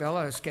 I think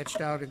Bella has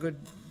sketched out a good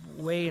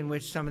way in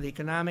which some of the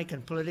economic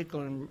and political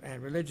and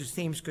religious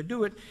themes could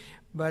do it,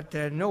 but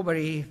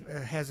nobody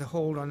has a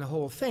hold on the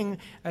whole thing.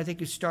 I think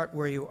you start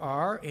where you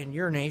are in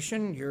your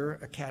nation, your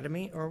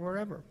academy, or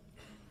wherever.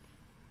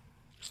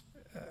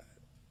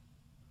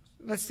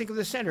 Let's think of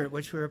the center at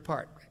which we're a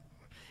part.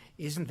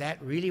 Isn't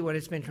that really what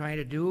it's been trying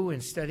to do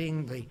in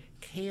studying the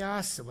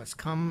chaos of what's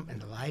come in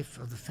the life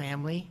of the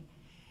family?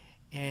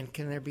 And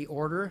can there be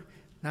order,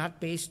 not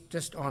based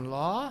just on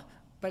law,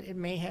 but it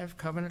may have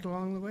covenant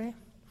along the way?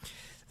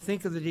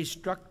 Think of the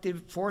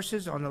destructive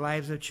forces on the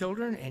lives of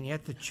children, and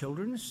yet the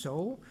children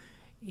so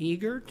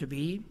eager to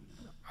be,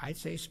 I'd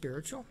say,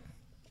 spiritual.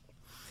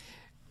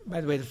 By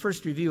the way, the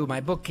first review of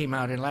my book came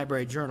out in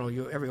Library Journal.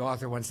 Every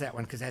author wants that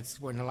one because that's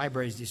when the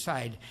libraries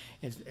decide.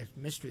 It's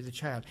Mystery of the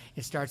Child.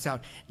 It starts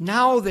out,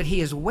 now that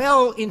he is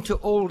well into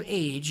old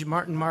age,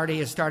 Martin Marty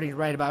is starting to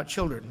write about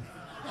children.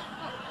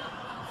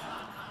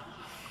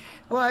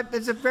 Well,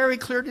 it's a very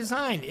clear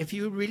design. If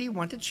you really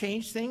want to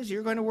change things,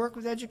 you're going to work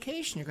with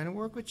education. You're going to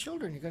work with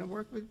children. You're going to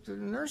work with the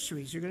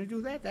nurseries. You're going to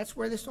do that. That's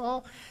where this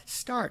all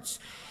starts.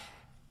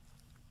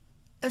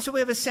 And so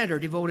we have a center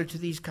devoted to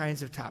these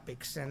kinds of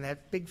topics, and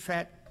that big,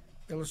 fat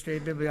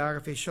illustrated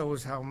bibliography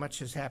shows how much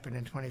has happened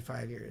in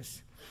 25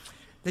 years.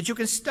 That you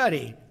can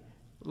study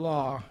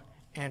law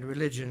and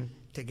religion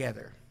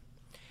together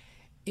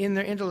in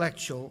their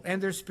intellectual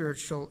and their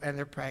spiritual and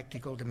their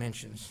practical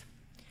dimensions.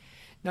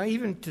 Now,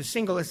 even to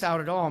single this out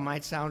at all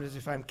might sound as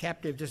if I'm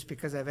captive just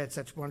because I've had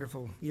such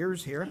wonderful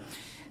years here.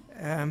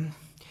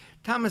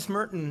 Thomas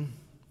Merton,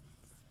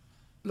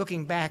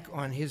 looking back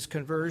on his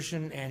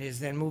conversion and his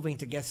then moving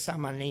to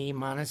Gethsemane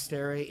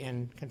Monastery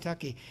in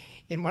Kentucky,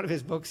 in one of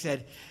his books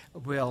said,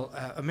 well,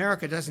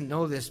 America doesn't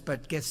know this,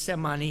 but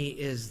Gethsemane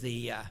is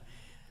the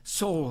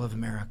soul of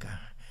America.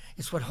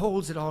 It's what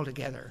holds it all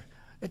together.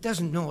 It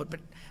doesn't know it,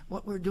 but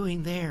what we're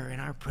doing there in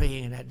our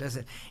praying, and that does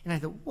it. And I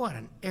thought, what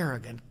an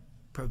arrogant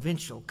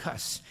provincial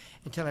cuss.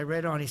 Until I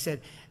read on, he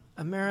said,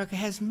 America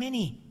has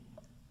many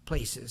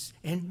places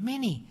and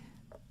many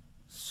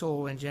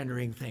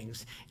soul-engendering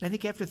things. And I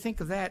think you have to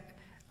think of that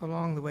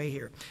along the way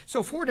here.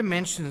 So 4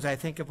 dimensions, I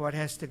think, of what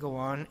has to go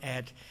on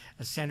at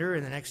a center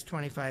in the next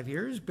 25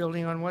 years,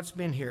 building on what's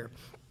been here.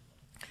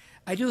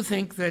 I do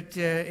think that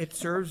it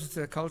serves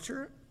the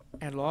culture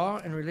and law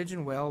and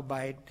religion well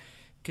by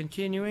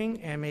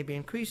continuing and maybe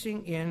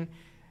increasing in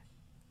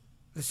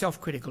the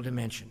self-critical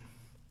dimension.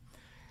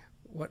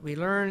 What we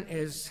learn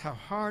is how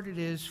hard it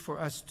is for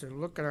us to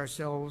look at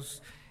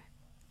ourselves,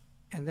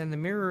 and then the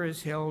mirror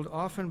is held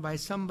often by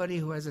somebody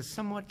who has a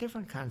somewhat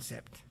different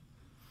concept.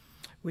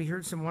 We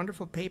heard some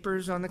wonderful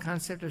papers on the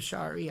concept of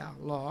Sharia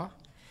law,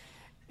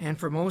 and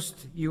for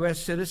most U.S.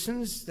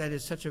 citizens, that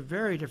is such a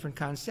very different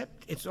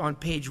concept. It's on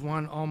page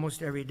 1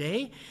 almost every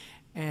day,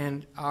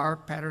 and our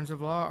patterns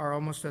of law are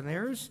almost on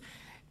theirs.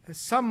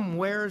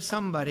 Somewhere,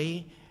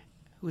 somebody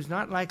who's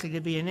not likely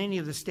to be in any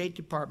of the state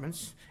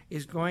departments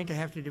is going to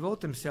have to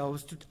devote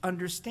themselves to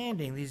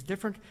understanding these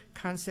different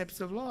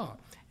concepts of law,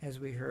 as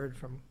we heard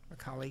from a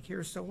colleague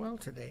here so well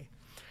today.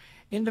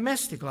 In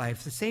domestic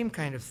life, the same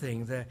kind of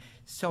thing, the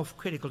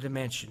self-critical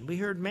dimension. We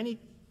heard many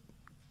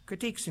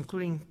critiques,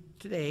 including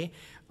today,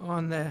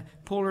 on the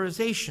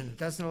polarization. It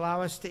doesn't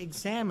allow us to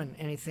examine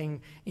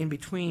anything in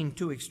between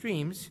two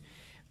extremes.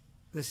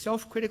 The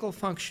self-critical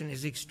function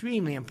is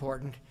extremely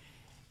important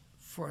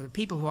for the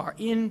people who are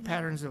in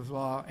patterns of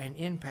law and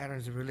in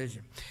patterns of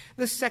religion.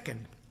 The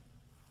second,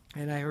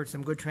 and I heard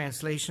some good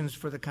translations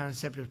for the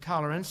concept of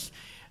tolerance.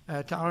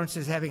 Tolerance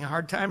is having a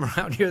hard time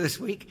around here this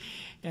week,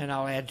 and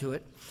I'll add to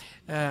it.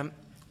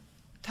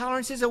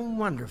 Tolerance is a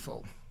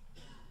wonderful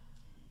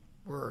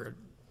word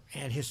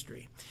and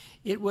history.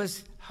 It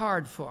was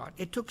hard fought.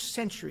 It took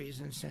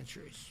centuries and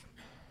centuries.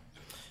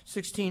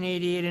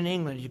 1688 in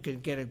England, you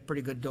could get a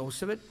pretty good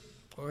dose of it.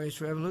 Glorious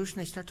Revolution,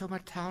 they start talking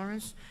about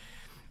tolerance.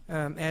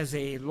 As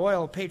a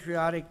loyal,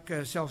 patriotic,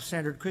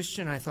 self-centered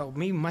Christian, I thought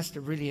we must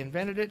have really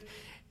invented it.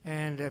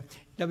 And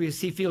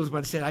W.C. Fields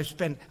once said, I've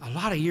spent a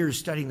lot of years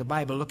studying the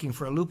Bible looking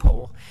for a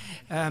loophole.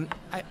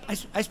 I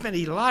spent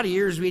a lot of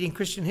years reading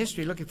Christian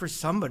history looking for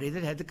somebody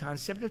that had the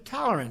concept of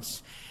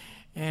tolerance.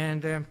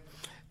 And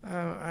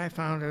I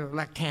found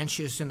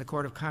Lactantius in the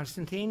court of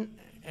Constantine,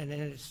 and then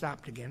it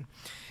stopped again.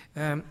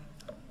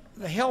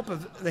 The help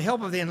of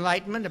the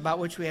Enlightenment, about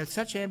which we have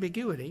such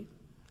ambiguity.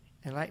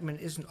 Enlightenment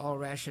isn't all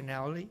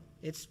rationality.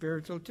 It's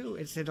spiritual too.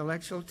 It's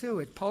intellectual too.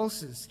 It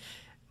pulses.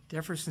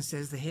 Jefferson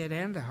says the head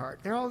and the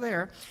heart. They're all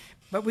there.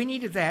 But we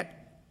needed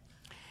that.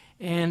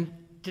 And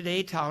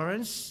today,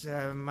 tolerance,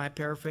 my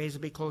paraphrase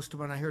will be close to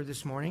one I heard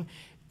this morning.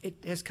 It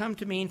has come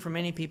to mean for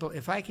many people,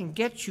 if I can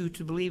get you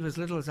to believe as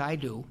little as I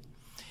do,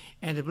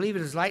 and to believe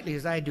it as lightly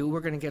as I do,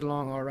 we're going to get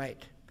along all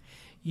right.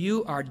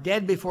 You are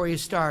dead before you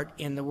start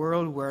in the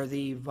world where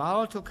the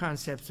volatile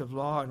concepts of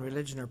law and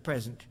religion are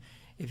present.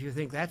 If you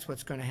think that's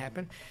what's going to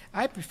happen.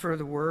 I prefer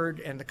the word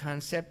and the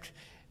concept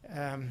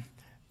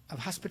of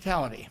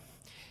hospitality.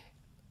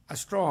 A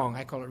strong,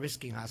 I call it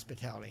risking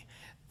hospitality.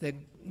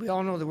 We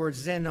all know the word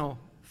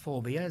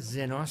xenophobia,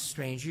 xenos,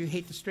 stranger. You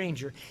hate the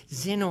stranger.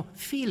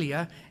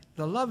 Xenophilia,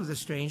 the love of the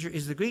stranger,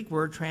 is the Greek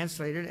word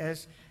translated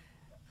as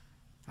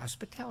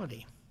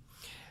hospitality.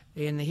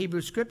 In the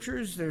Hebrew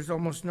Scriptures, there's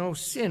almost no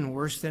sin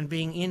worse than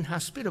being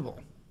inhospitable.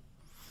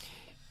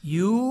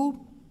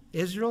 You,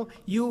 Israel,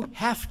 you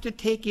have to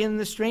take in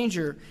the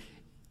stranger,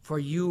 for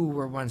you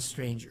were once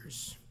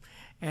strangers.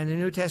 And the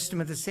New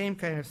Testament, the same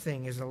kind of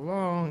thing, is a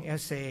long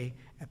essay,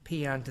 a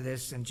paean to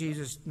this, and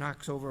Jesus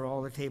knocks over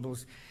all the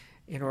tables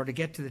in order to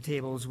get to the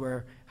tables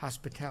where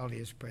hospitality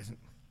is present.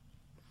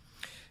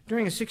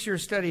 During a 6-year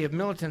study of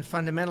militant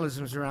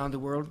fundamentalisms around the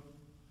world,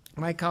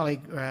 my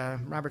colleague,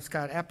 Robert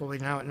Scott Appleby,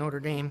 now at Notre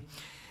Dame,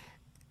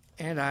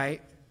 and I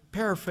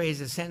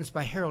paraphrased a sentence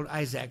by Harold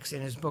Isaacs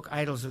in his book,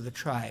 Idols of the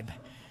Tribe.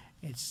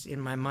 It's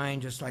in my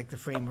mind just like the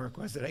framework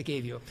was that I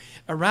gave you.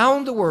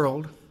 Around the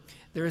world,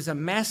 there is a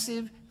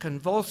massive,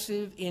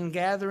 convulsive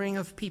ingathering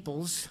of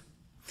peoples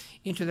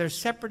into their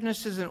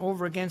separatenesses and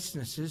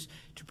over-againstnesses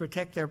to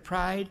protect their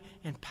pride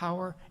and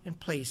power and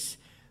place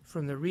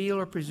from the real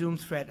or presumed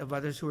threat of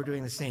others who are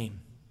doing the same.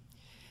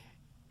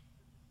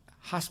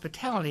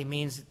 Hospitality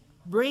means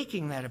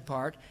breaking that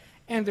apart,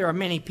 and there are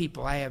many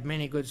people, I have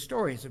many good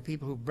stories of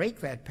people who break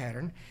that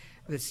pattern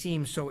that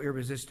seems so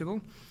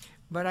irresistible.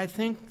 But I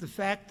think the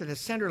fact that a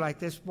center like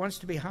this wants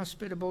to be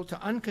hospitable to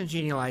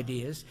uncongenial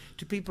ideas,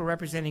 to people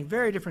representing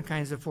very different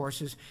kinds of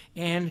forces,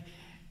 and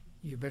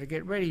you better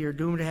get ready, you're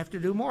doomed to have to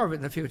do more of it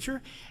in the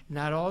future.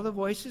 Not all the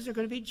voices are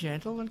going to be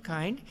gentle and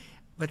kind,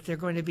 but they're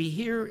going to be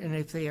here, and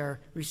if they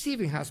are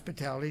receiving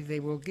hospitality, they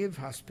will give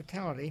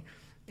hospitality,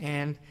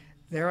 and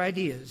their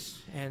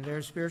ideas and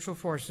their spiritual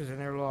forces and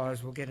their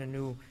laws will get a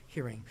new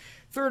hearing.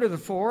 Third of the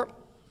four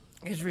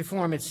is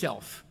reform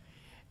itself.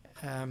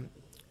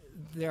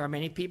 There are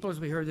many people,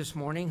 as we heard this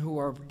morning, who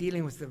are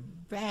dealing with the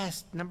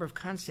vast number of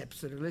concepts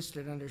that are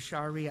listed under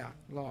Sharia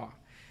law.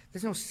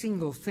 There's no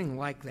single thing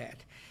like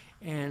that.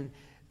 And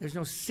there's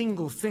no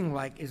single thing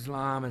like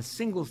Islam and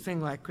single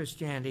thing like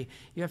Christianity.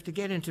 You have to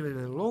get into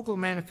the local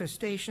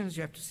manifestations.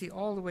 You have to see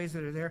all the ways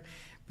that are there.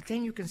 But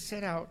then you can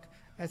set out,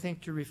 I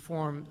think, to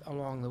reform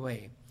along the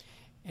way.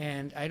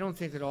 And I don't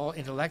think that all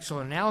intellectual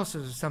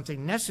analysis of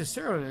something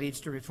necessarily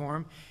leads to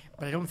reform,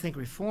 but I don't think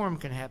reform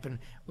can happen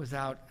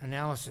without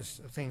analysis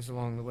of things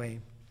along the way.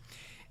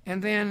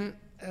 And then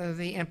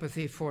the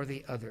empathy for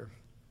the other.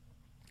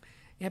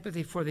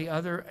 Empathy for the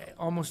other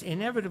almost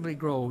inevitably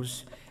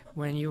grows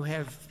when you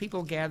have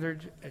people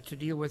gathered to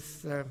deal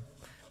with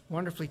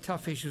wonderfully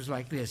tough issues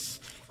like this.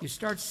 You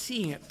start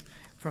seeing it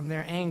from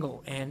their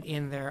angle and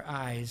in their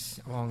eyes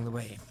along the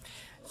way.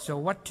 So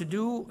what to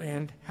do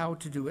and how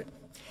to do it.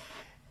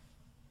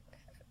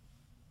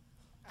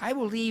 I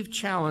will leave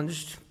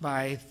challenged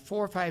by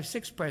 4, 5,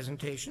 6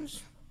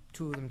 presentations,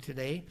 2 of them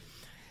today,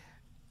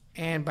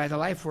 and by the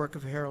life work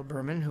of Harold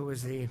Berman, who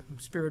is the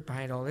spirit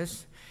behind all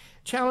this.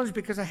 Challenged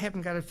because I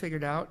haven't got it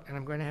figured out, and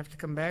I'm going to have to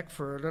come back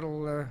for a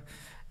little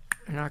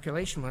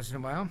inoculation once in a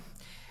while,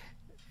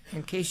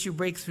 in case you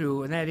break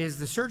through, and that is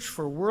the search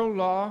for world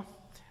law,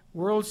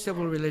 world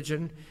civil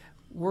religion,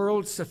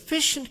 world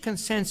sufficient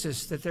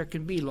consensus that there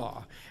can be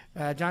law.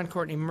 John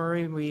Courtney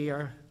Murray, we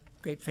are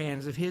great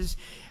fans of his,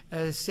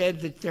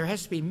 said that there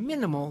has to be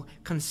minimal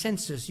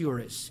consensus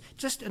juris,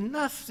 just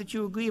enough that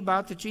you agree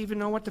about that you even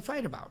know what to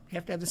fight about. You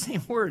have to have the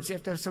same words. You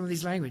have to have some of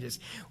these languages.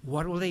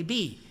 What will they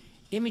be?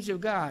 Image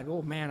of God.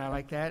 Oh, man, I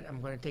like that.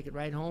 I'm going to take it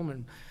right home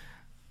and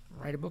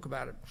write a book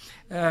about it.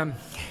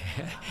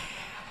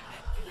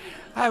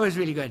 I was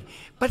really good.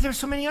 But there are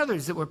so many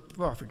others that were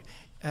offered.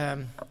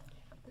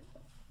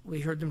 We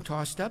heard them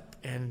tossed up,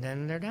 and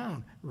then they're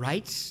down.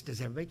 Rights.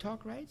 Does everybody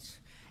talk rights?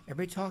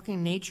 Everybody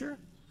talking nature,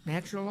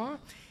 natural law?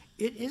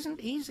 It isn't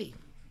easy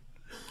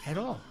at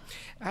all.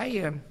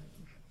 I,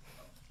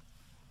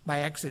 by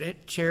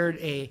accident, chaired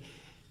a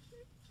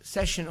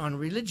session on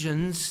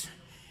religions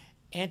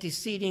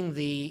anteceding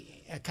the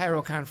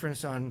Cairo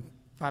Conference on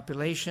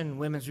Population,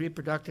 Women's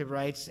Reproductive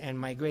Rights, and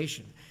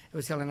Migration. It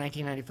was held in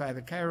 1995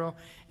 at Cairo,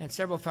 and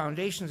several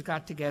foundations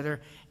got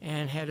together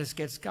and had us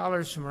get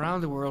scholars from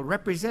around the world,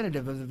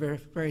 representative of the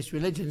various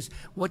religions.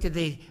 What did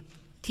they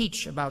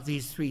teach about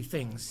these 3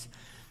 things?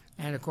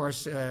 And, of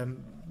course,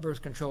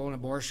 birth control and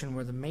abortion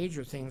were the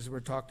major things that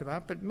were talked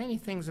about, but many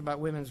things about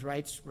women's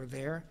rights were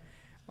there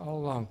all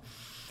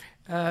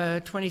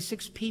along.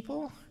 26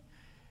 people,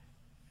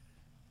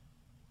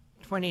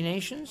 20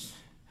 nations,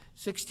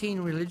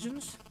 16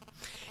 religions,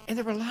 and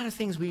there were a lot of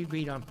things we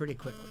agreed on pretty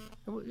quickly.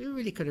 We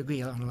really could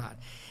agree on a lot.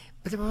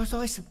 But there was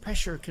always some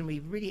pressure. Can we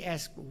really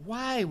ask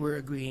why we're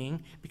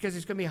agreeing? Because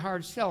it's going to be a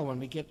hard sell when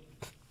we get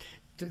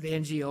to the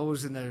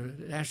NGOs and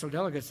the national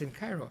delegates in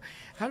Cairo.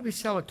 How do we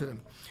sell it to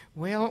them?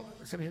 Well,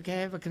 so we can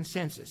have a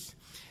consensus.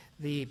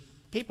 The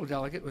papal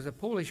delegate was a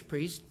Polish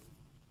priest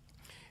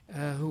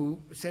who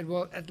said,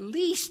 well, at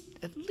least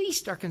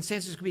our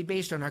consensus could be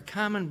based on our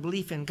common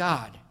belief in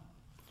God.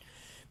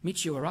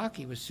 Michio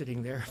Araki was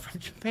sitting there from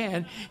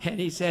Japan,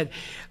 and he said,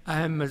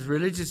 I'm as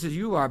religious as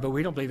you are, but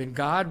we don't believe in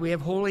God. We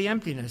have holy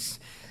emptiness.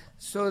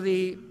 So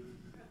the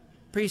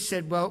priest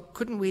said, well,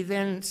 couldn't we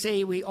then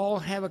say we all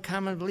have a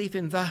common belief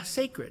in the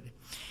sacred?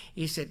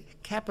 He said,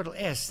 capital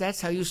S, that's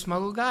how you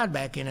smuggle God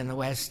back in the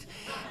West.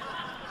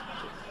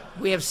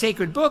 We have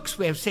sacred books,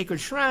 we have sacred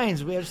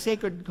shrines, we have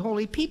sacred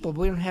holy people,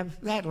 but we don't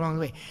have that along the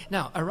way.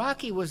 Now,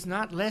 Iraqi was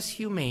not less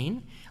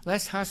humane,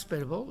 less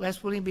hospitable,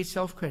 less willing to be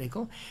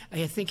self-critical.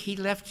 I think he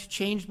left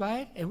changed by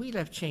it, and we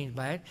left changed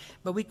by it,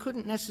 but we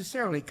couldn't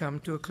necessarily come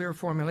to a clear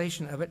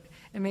formulation of it,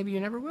 and maybe you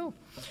never will.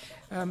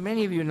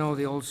 Many of you know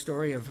the old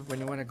story of when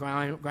you want to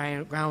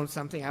ground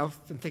something. I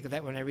often think of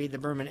that when I read the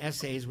Berman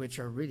essays, which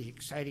are really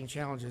exciting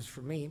challenges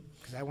for me,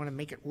 because I want to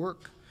make it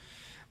work.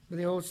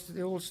 The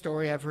old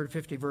story, I've heard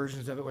 50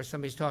 versions of it, where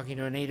somebody's talking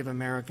to a Native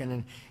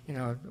American and,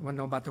 want to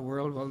know about the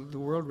world. Well, the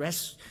world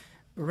rests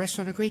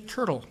on a great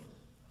turtle,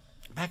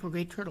 back of a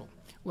great turtle.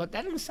 Well,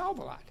 that doesn't solve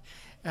a lot.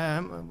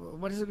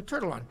 What is a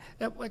turtle on?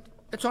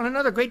 It's on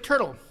another great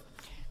turtle.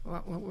 Well,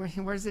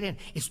 where's it in?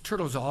 It's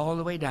turtles all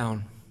the way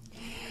down.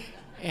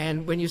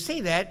 And when you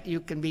say that,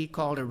 you can be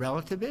called a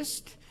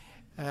relativist,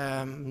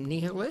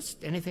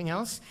 nihilist, anything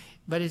else.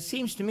 But it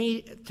seems to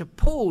me to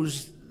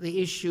pose the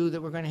issue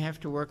that we're going to have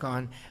to work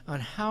on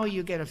how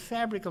you get a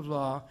fabric of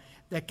law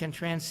that can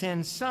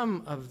transcend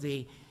some of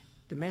the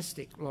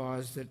domestic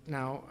laws that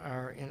now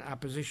are in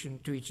opposition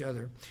to each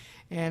other.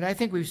 And I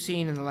think we've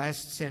seen in the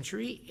last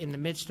century, in the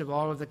midst of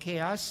all of the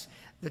chaos,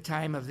 the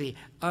time of the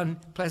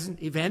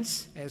unpleasant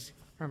events, as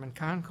Herman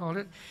Kahn called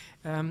it,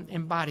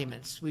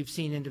 embodiments. We've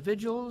seen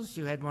individuals.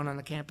 You had one on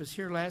the campus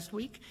here last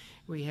week.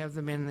 We have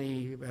them in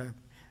the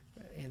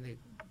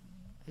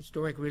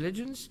historic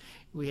religions.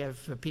 We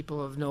have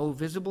people of no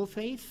visible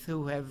faith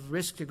who have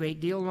risked a great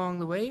deal along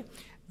the way.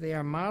 They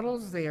are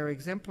models, they are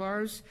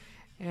exemplars,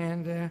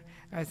 and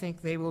I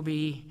think they will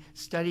be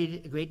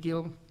studied a great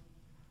deal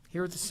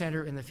here at the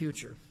center in the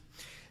future.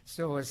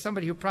 So as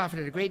somebody who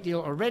profited a great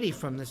deal already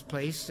from this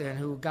place and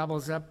who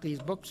gobbles up these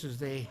books as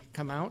they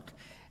come out,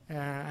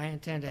 I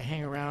intend to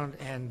hang around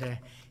and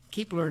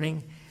keep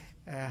learning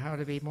how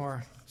to be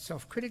more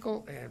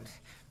self-critical and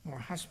more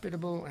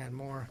hospitable and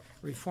more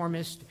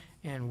reformist,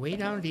 and way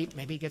down deep,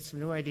 maybe get some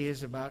new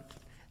ideas about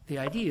the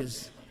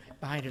ideas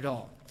behind it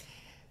all.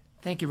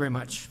 Thank you very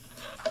much.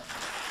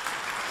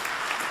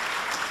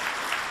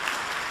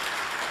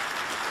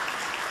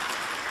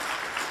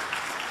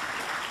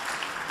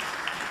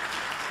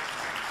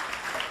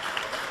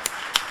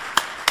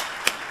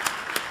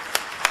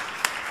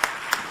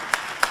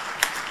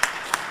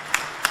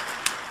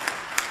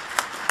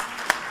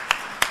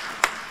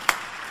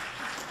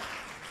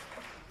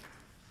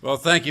 Well,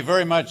 thank you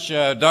very much,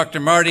 Dr.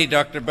 Marty,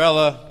 Dr.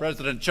 Bella,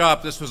 President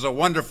Chop. This was a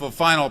wonderful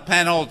final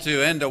panel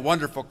to end a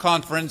wonderful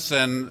conference,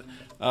 and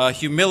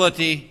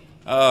humility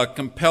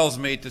compels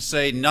me to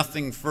say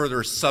nothing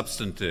further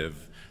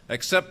substantive,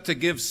 except to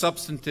give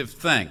substantive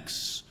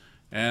thanks,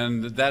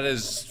 and that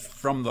is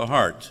from the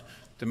heart,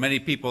 to many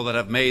people that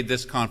have made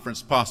this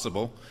conference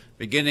possible,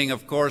 beginning,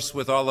 of course,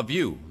 with all of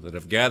you that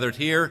have gathered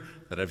here,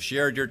 that have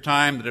shared your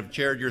time, that have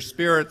shared your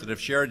spirit, that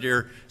have shared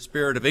your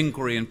spirit of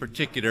inquiry in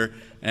particular,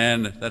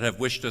 and that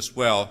have wished us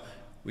well.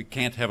 We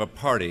can't have a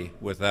party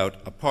without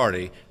a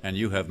party, and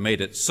you have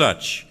made it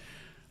such.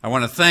 I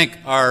want to thank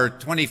our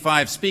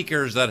 25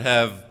 speakers that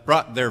have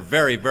brought their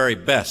very, very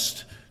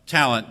best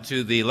talent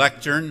to the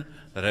lectern,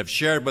 that have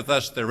shared with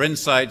us their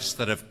insights,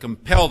 that have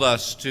compelled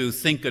us to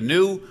think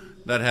anew,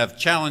 that have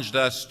challenged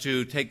us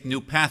to take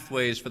new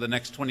pathways for the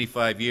next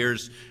 25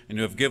 years, and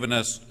who have given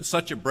us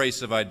such a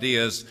brace of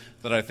ideas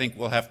that I think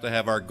we'll have to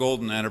have our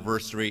golden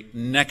anniversary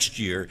next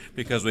year,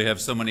 because we have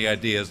so many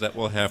ideas that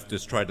we'll have to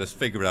try to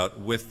figure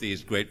out with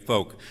these great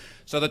folk.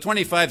 So the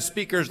 25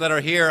 speakers that are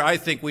here, I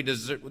think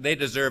they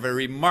deserve a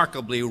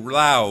remarkably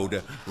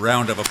loud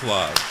round of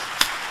applause.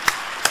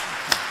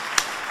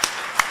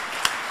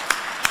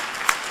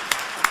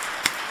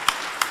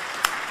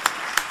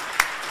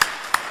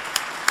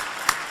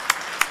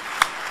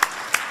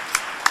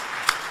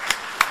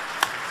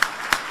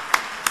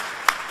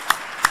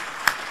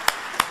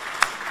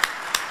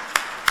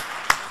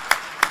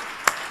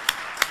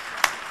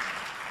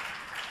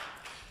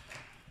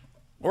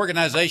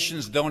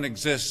 Organizations don't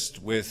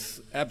exist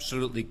with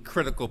absolutely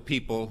critical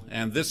people,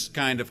 and this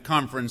kind of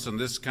conference and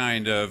this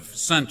kind of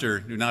center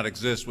do not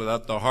exist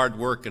without the hard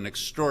work and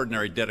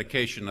extraordinary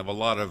dedication of a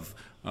lot of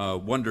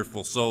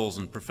wonderful souls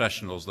and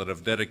professionals that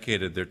have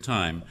dedicated their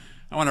time.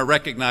 I want to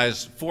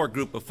recognize 4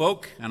 groups of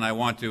folk, and I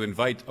want to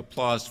invite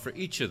applause for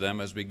each of them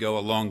as we go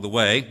along the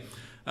way.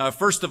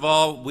 First of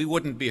all, we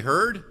wouldn't be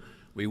heard,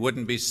 we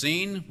wouldn't be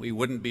seen, we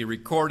wouldn't be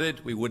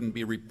recorded, we wouldn't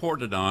be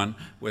reported on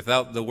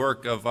without the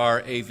work of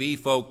our AV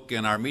folk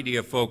and our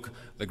media folk,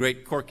 the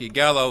great Corky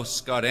Gallo,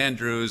 Scott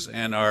Andrews,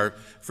 and our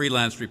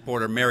freelance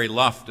reporter Mary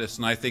Loftus,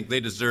 and I think they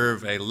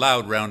deserve a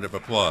loud round of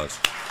applause.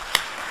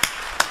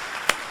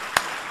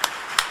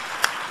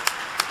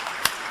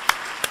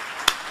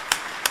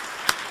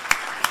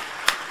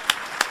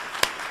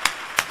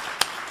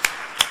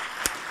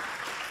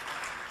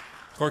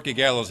 Corky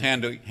Gallo's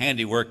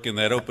handiwork in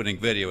that opening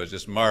video is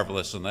just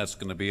marvelous, and that's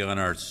going to be on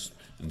our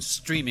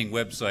streaming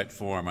website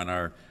form, on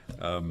our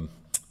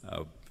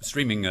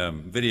streaming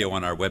video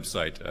on our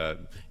website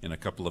in a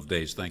couple of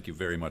days. Thank you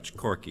very much,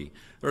 Corky.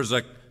 There's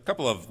a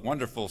couple of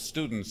wonderful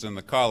students in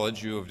the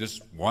college who have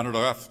just wandered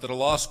off to the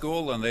law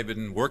school, and they've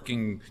been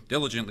working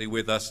diligently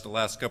with us the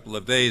last couple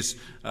of days.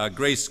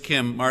 Grace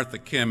Kim, Martha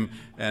Kim,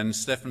 and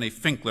Stephanie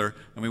Finkler,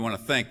 and we want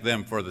to thank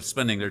them for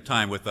spending their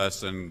time with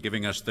us and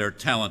giving us their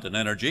talent and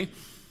energy.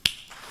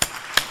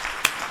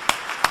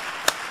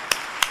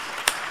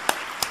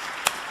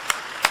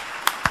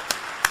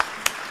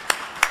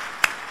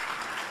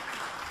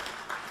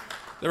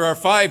 There are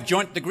 5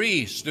 joint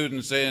degree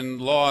students in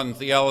law and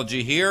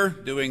theology here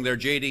doing their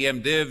JD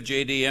MDiv,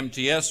 JD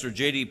MTS, or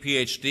JD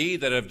PhD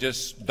that have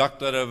just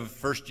ducked out of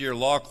first-year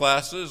law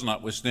classes,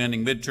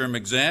 notwithstanding midterm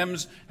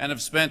exams, and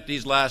have spent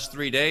these last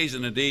 3 days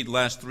and indeed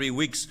last 3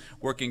 weeks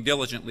working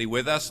diligently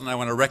with us, and I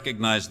want to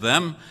recognize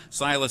them.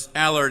 Silas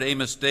Allard,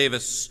 Amos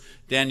Davis,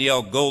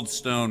 Danielle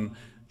Goldstone,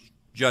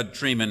 Judd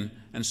Treeman,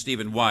 and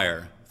Stephen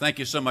Wire. Thank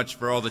you so much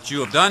for all that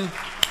you have done.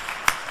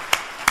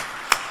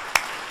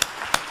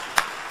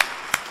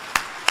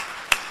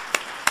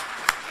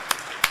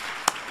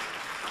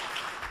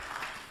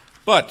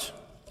 But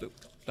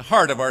the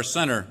heart of our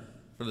Center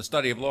for the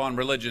Study of Law and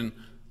Religion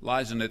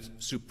lies in its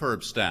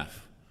superb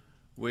staff.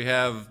 We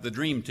have the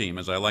dream team,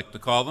 as I like to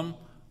call them,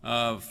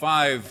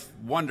 5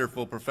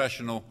 wonderful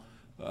professional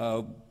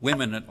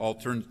women that all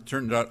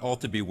turned out all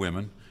to be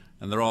women,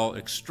 and they're all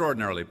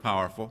extraordinarily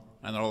powerful,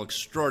 and they're all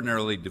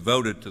extraordinarily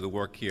devoted to the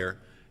work here,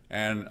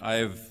 and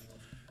I've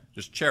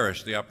just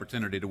cherished the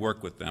opportunity to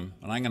work with them.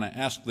 And I'm going to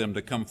ask them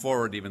to come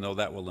forward, even though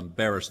that will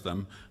embarrass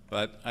them.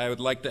 But I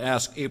would like to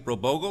ask April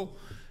Bogle,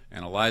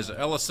 and Eliza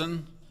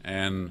Ellison,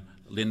 and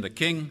Linda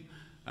King,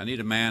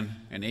 Anita Mann,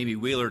 and Amy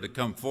Wheeler to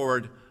come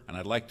forward, and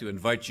I'd like to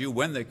invite you,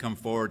 when they come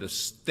forward, to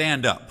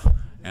stand up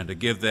and to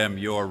give them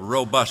your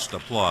robust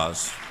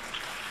applause.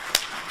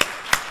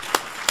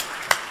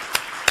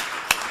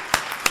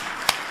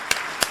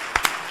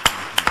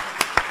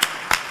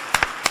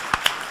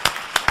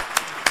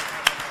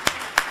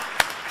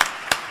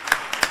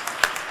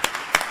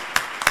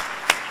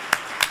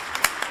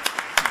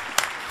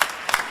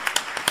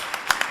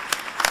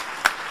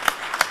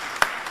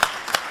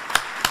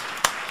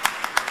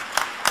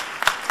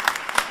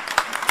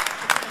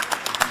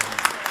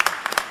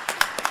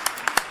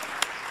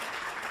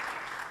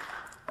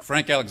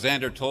 Frank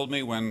Alexander told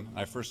me when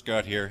I first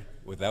got here,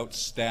 without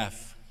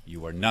staff,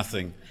 you are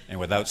nothing, and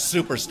without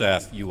super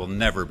staff, you will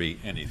never be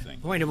anything.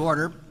 Point of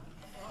order.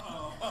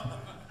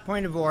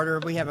 Point of order.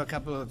 We have a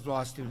couple of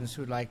law students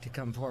who'd like to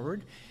come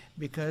forward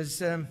because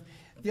the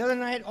other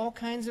night all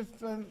kinds of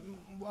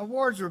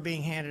awards were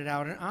being handed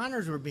out and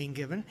honors were being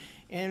given,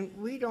 and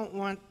we don't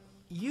want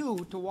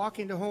you to walk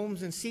into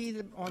homes and see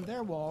them on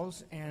their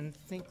walls and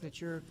think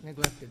that you're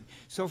neglected.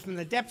 So from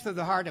the depth of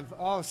the heart of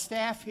all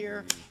staff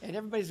here and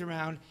everybody's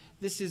around,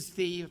 this is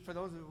the, for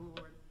those who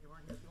weren't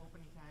here at the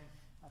opening time,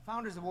 a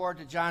Founders Award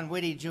to John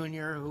Whitty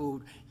Jr.,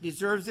 who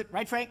deserves it.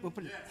 Right, Frank? We'll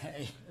put it.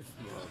 Hey.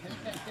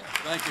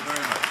 Thank you very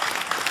much.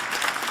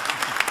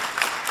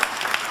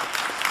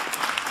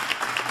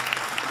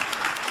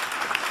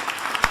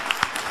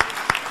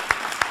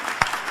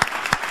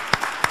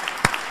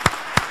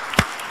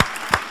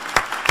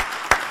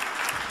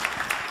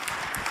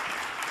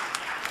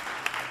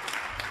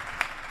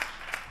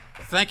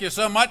 Thank you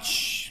so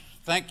much.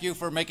 Thank you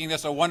for making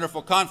this a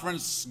wonderful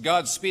conference.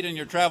 Godspeed in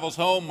your travels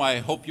home. I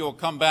hope you'll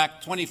come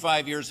back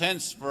 25 years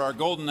hence for our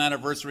Golden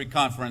Anniversary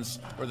Conference,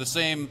 where the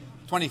same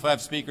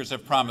 25 speakers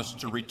have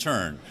promised to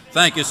return.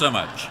 Thank you so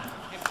much.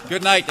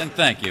 Good night and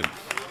thank you.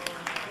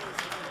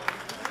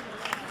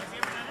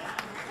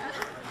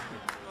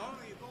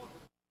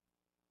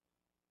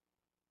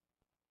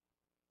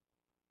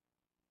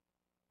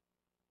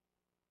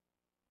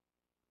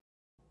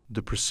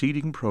 The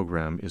preceding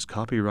program is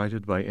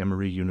copyrighted by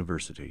Emory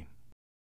University.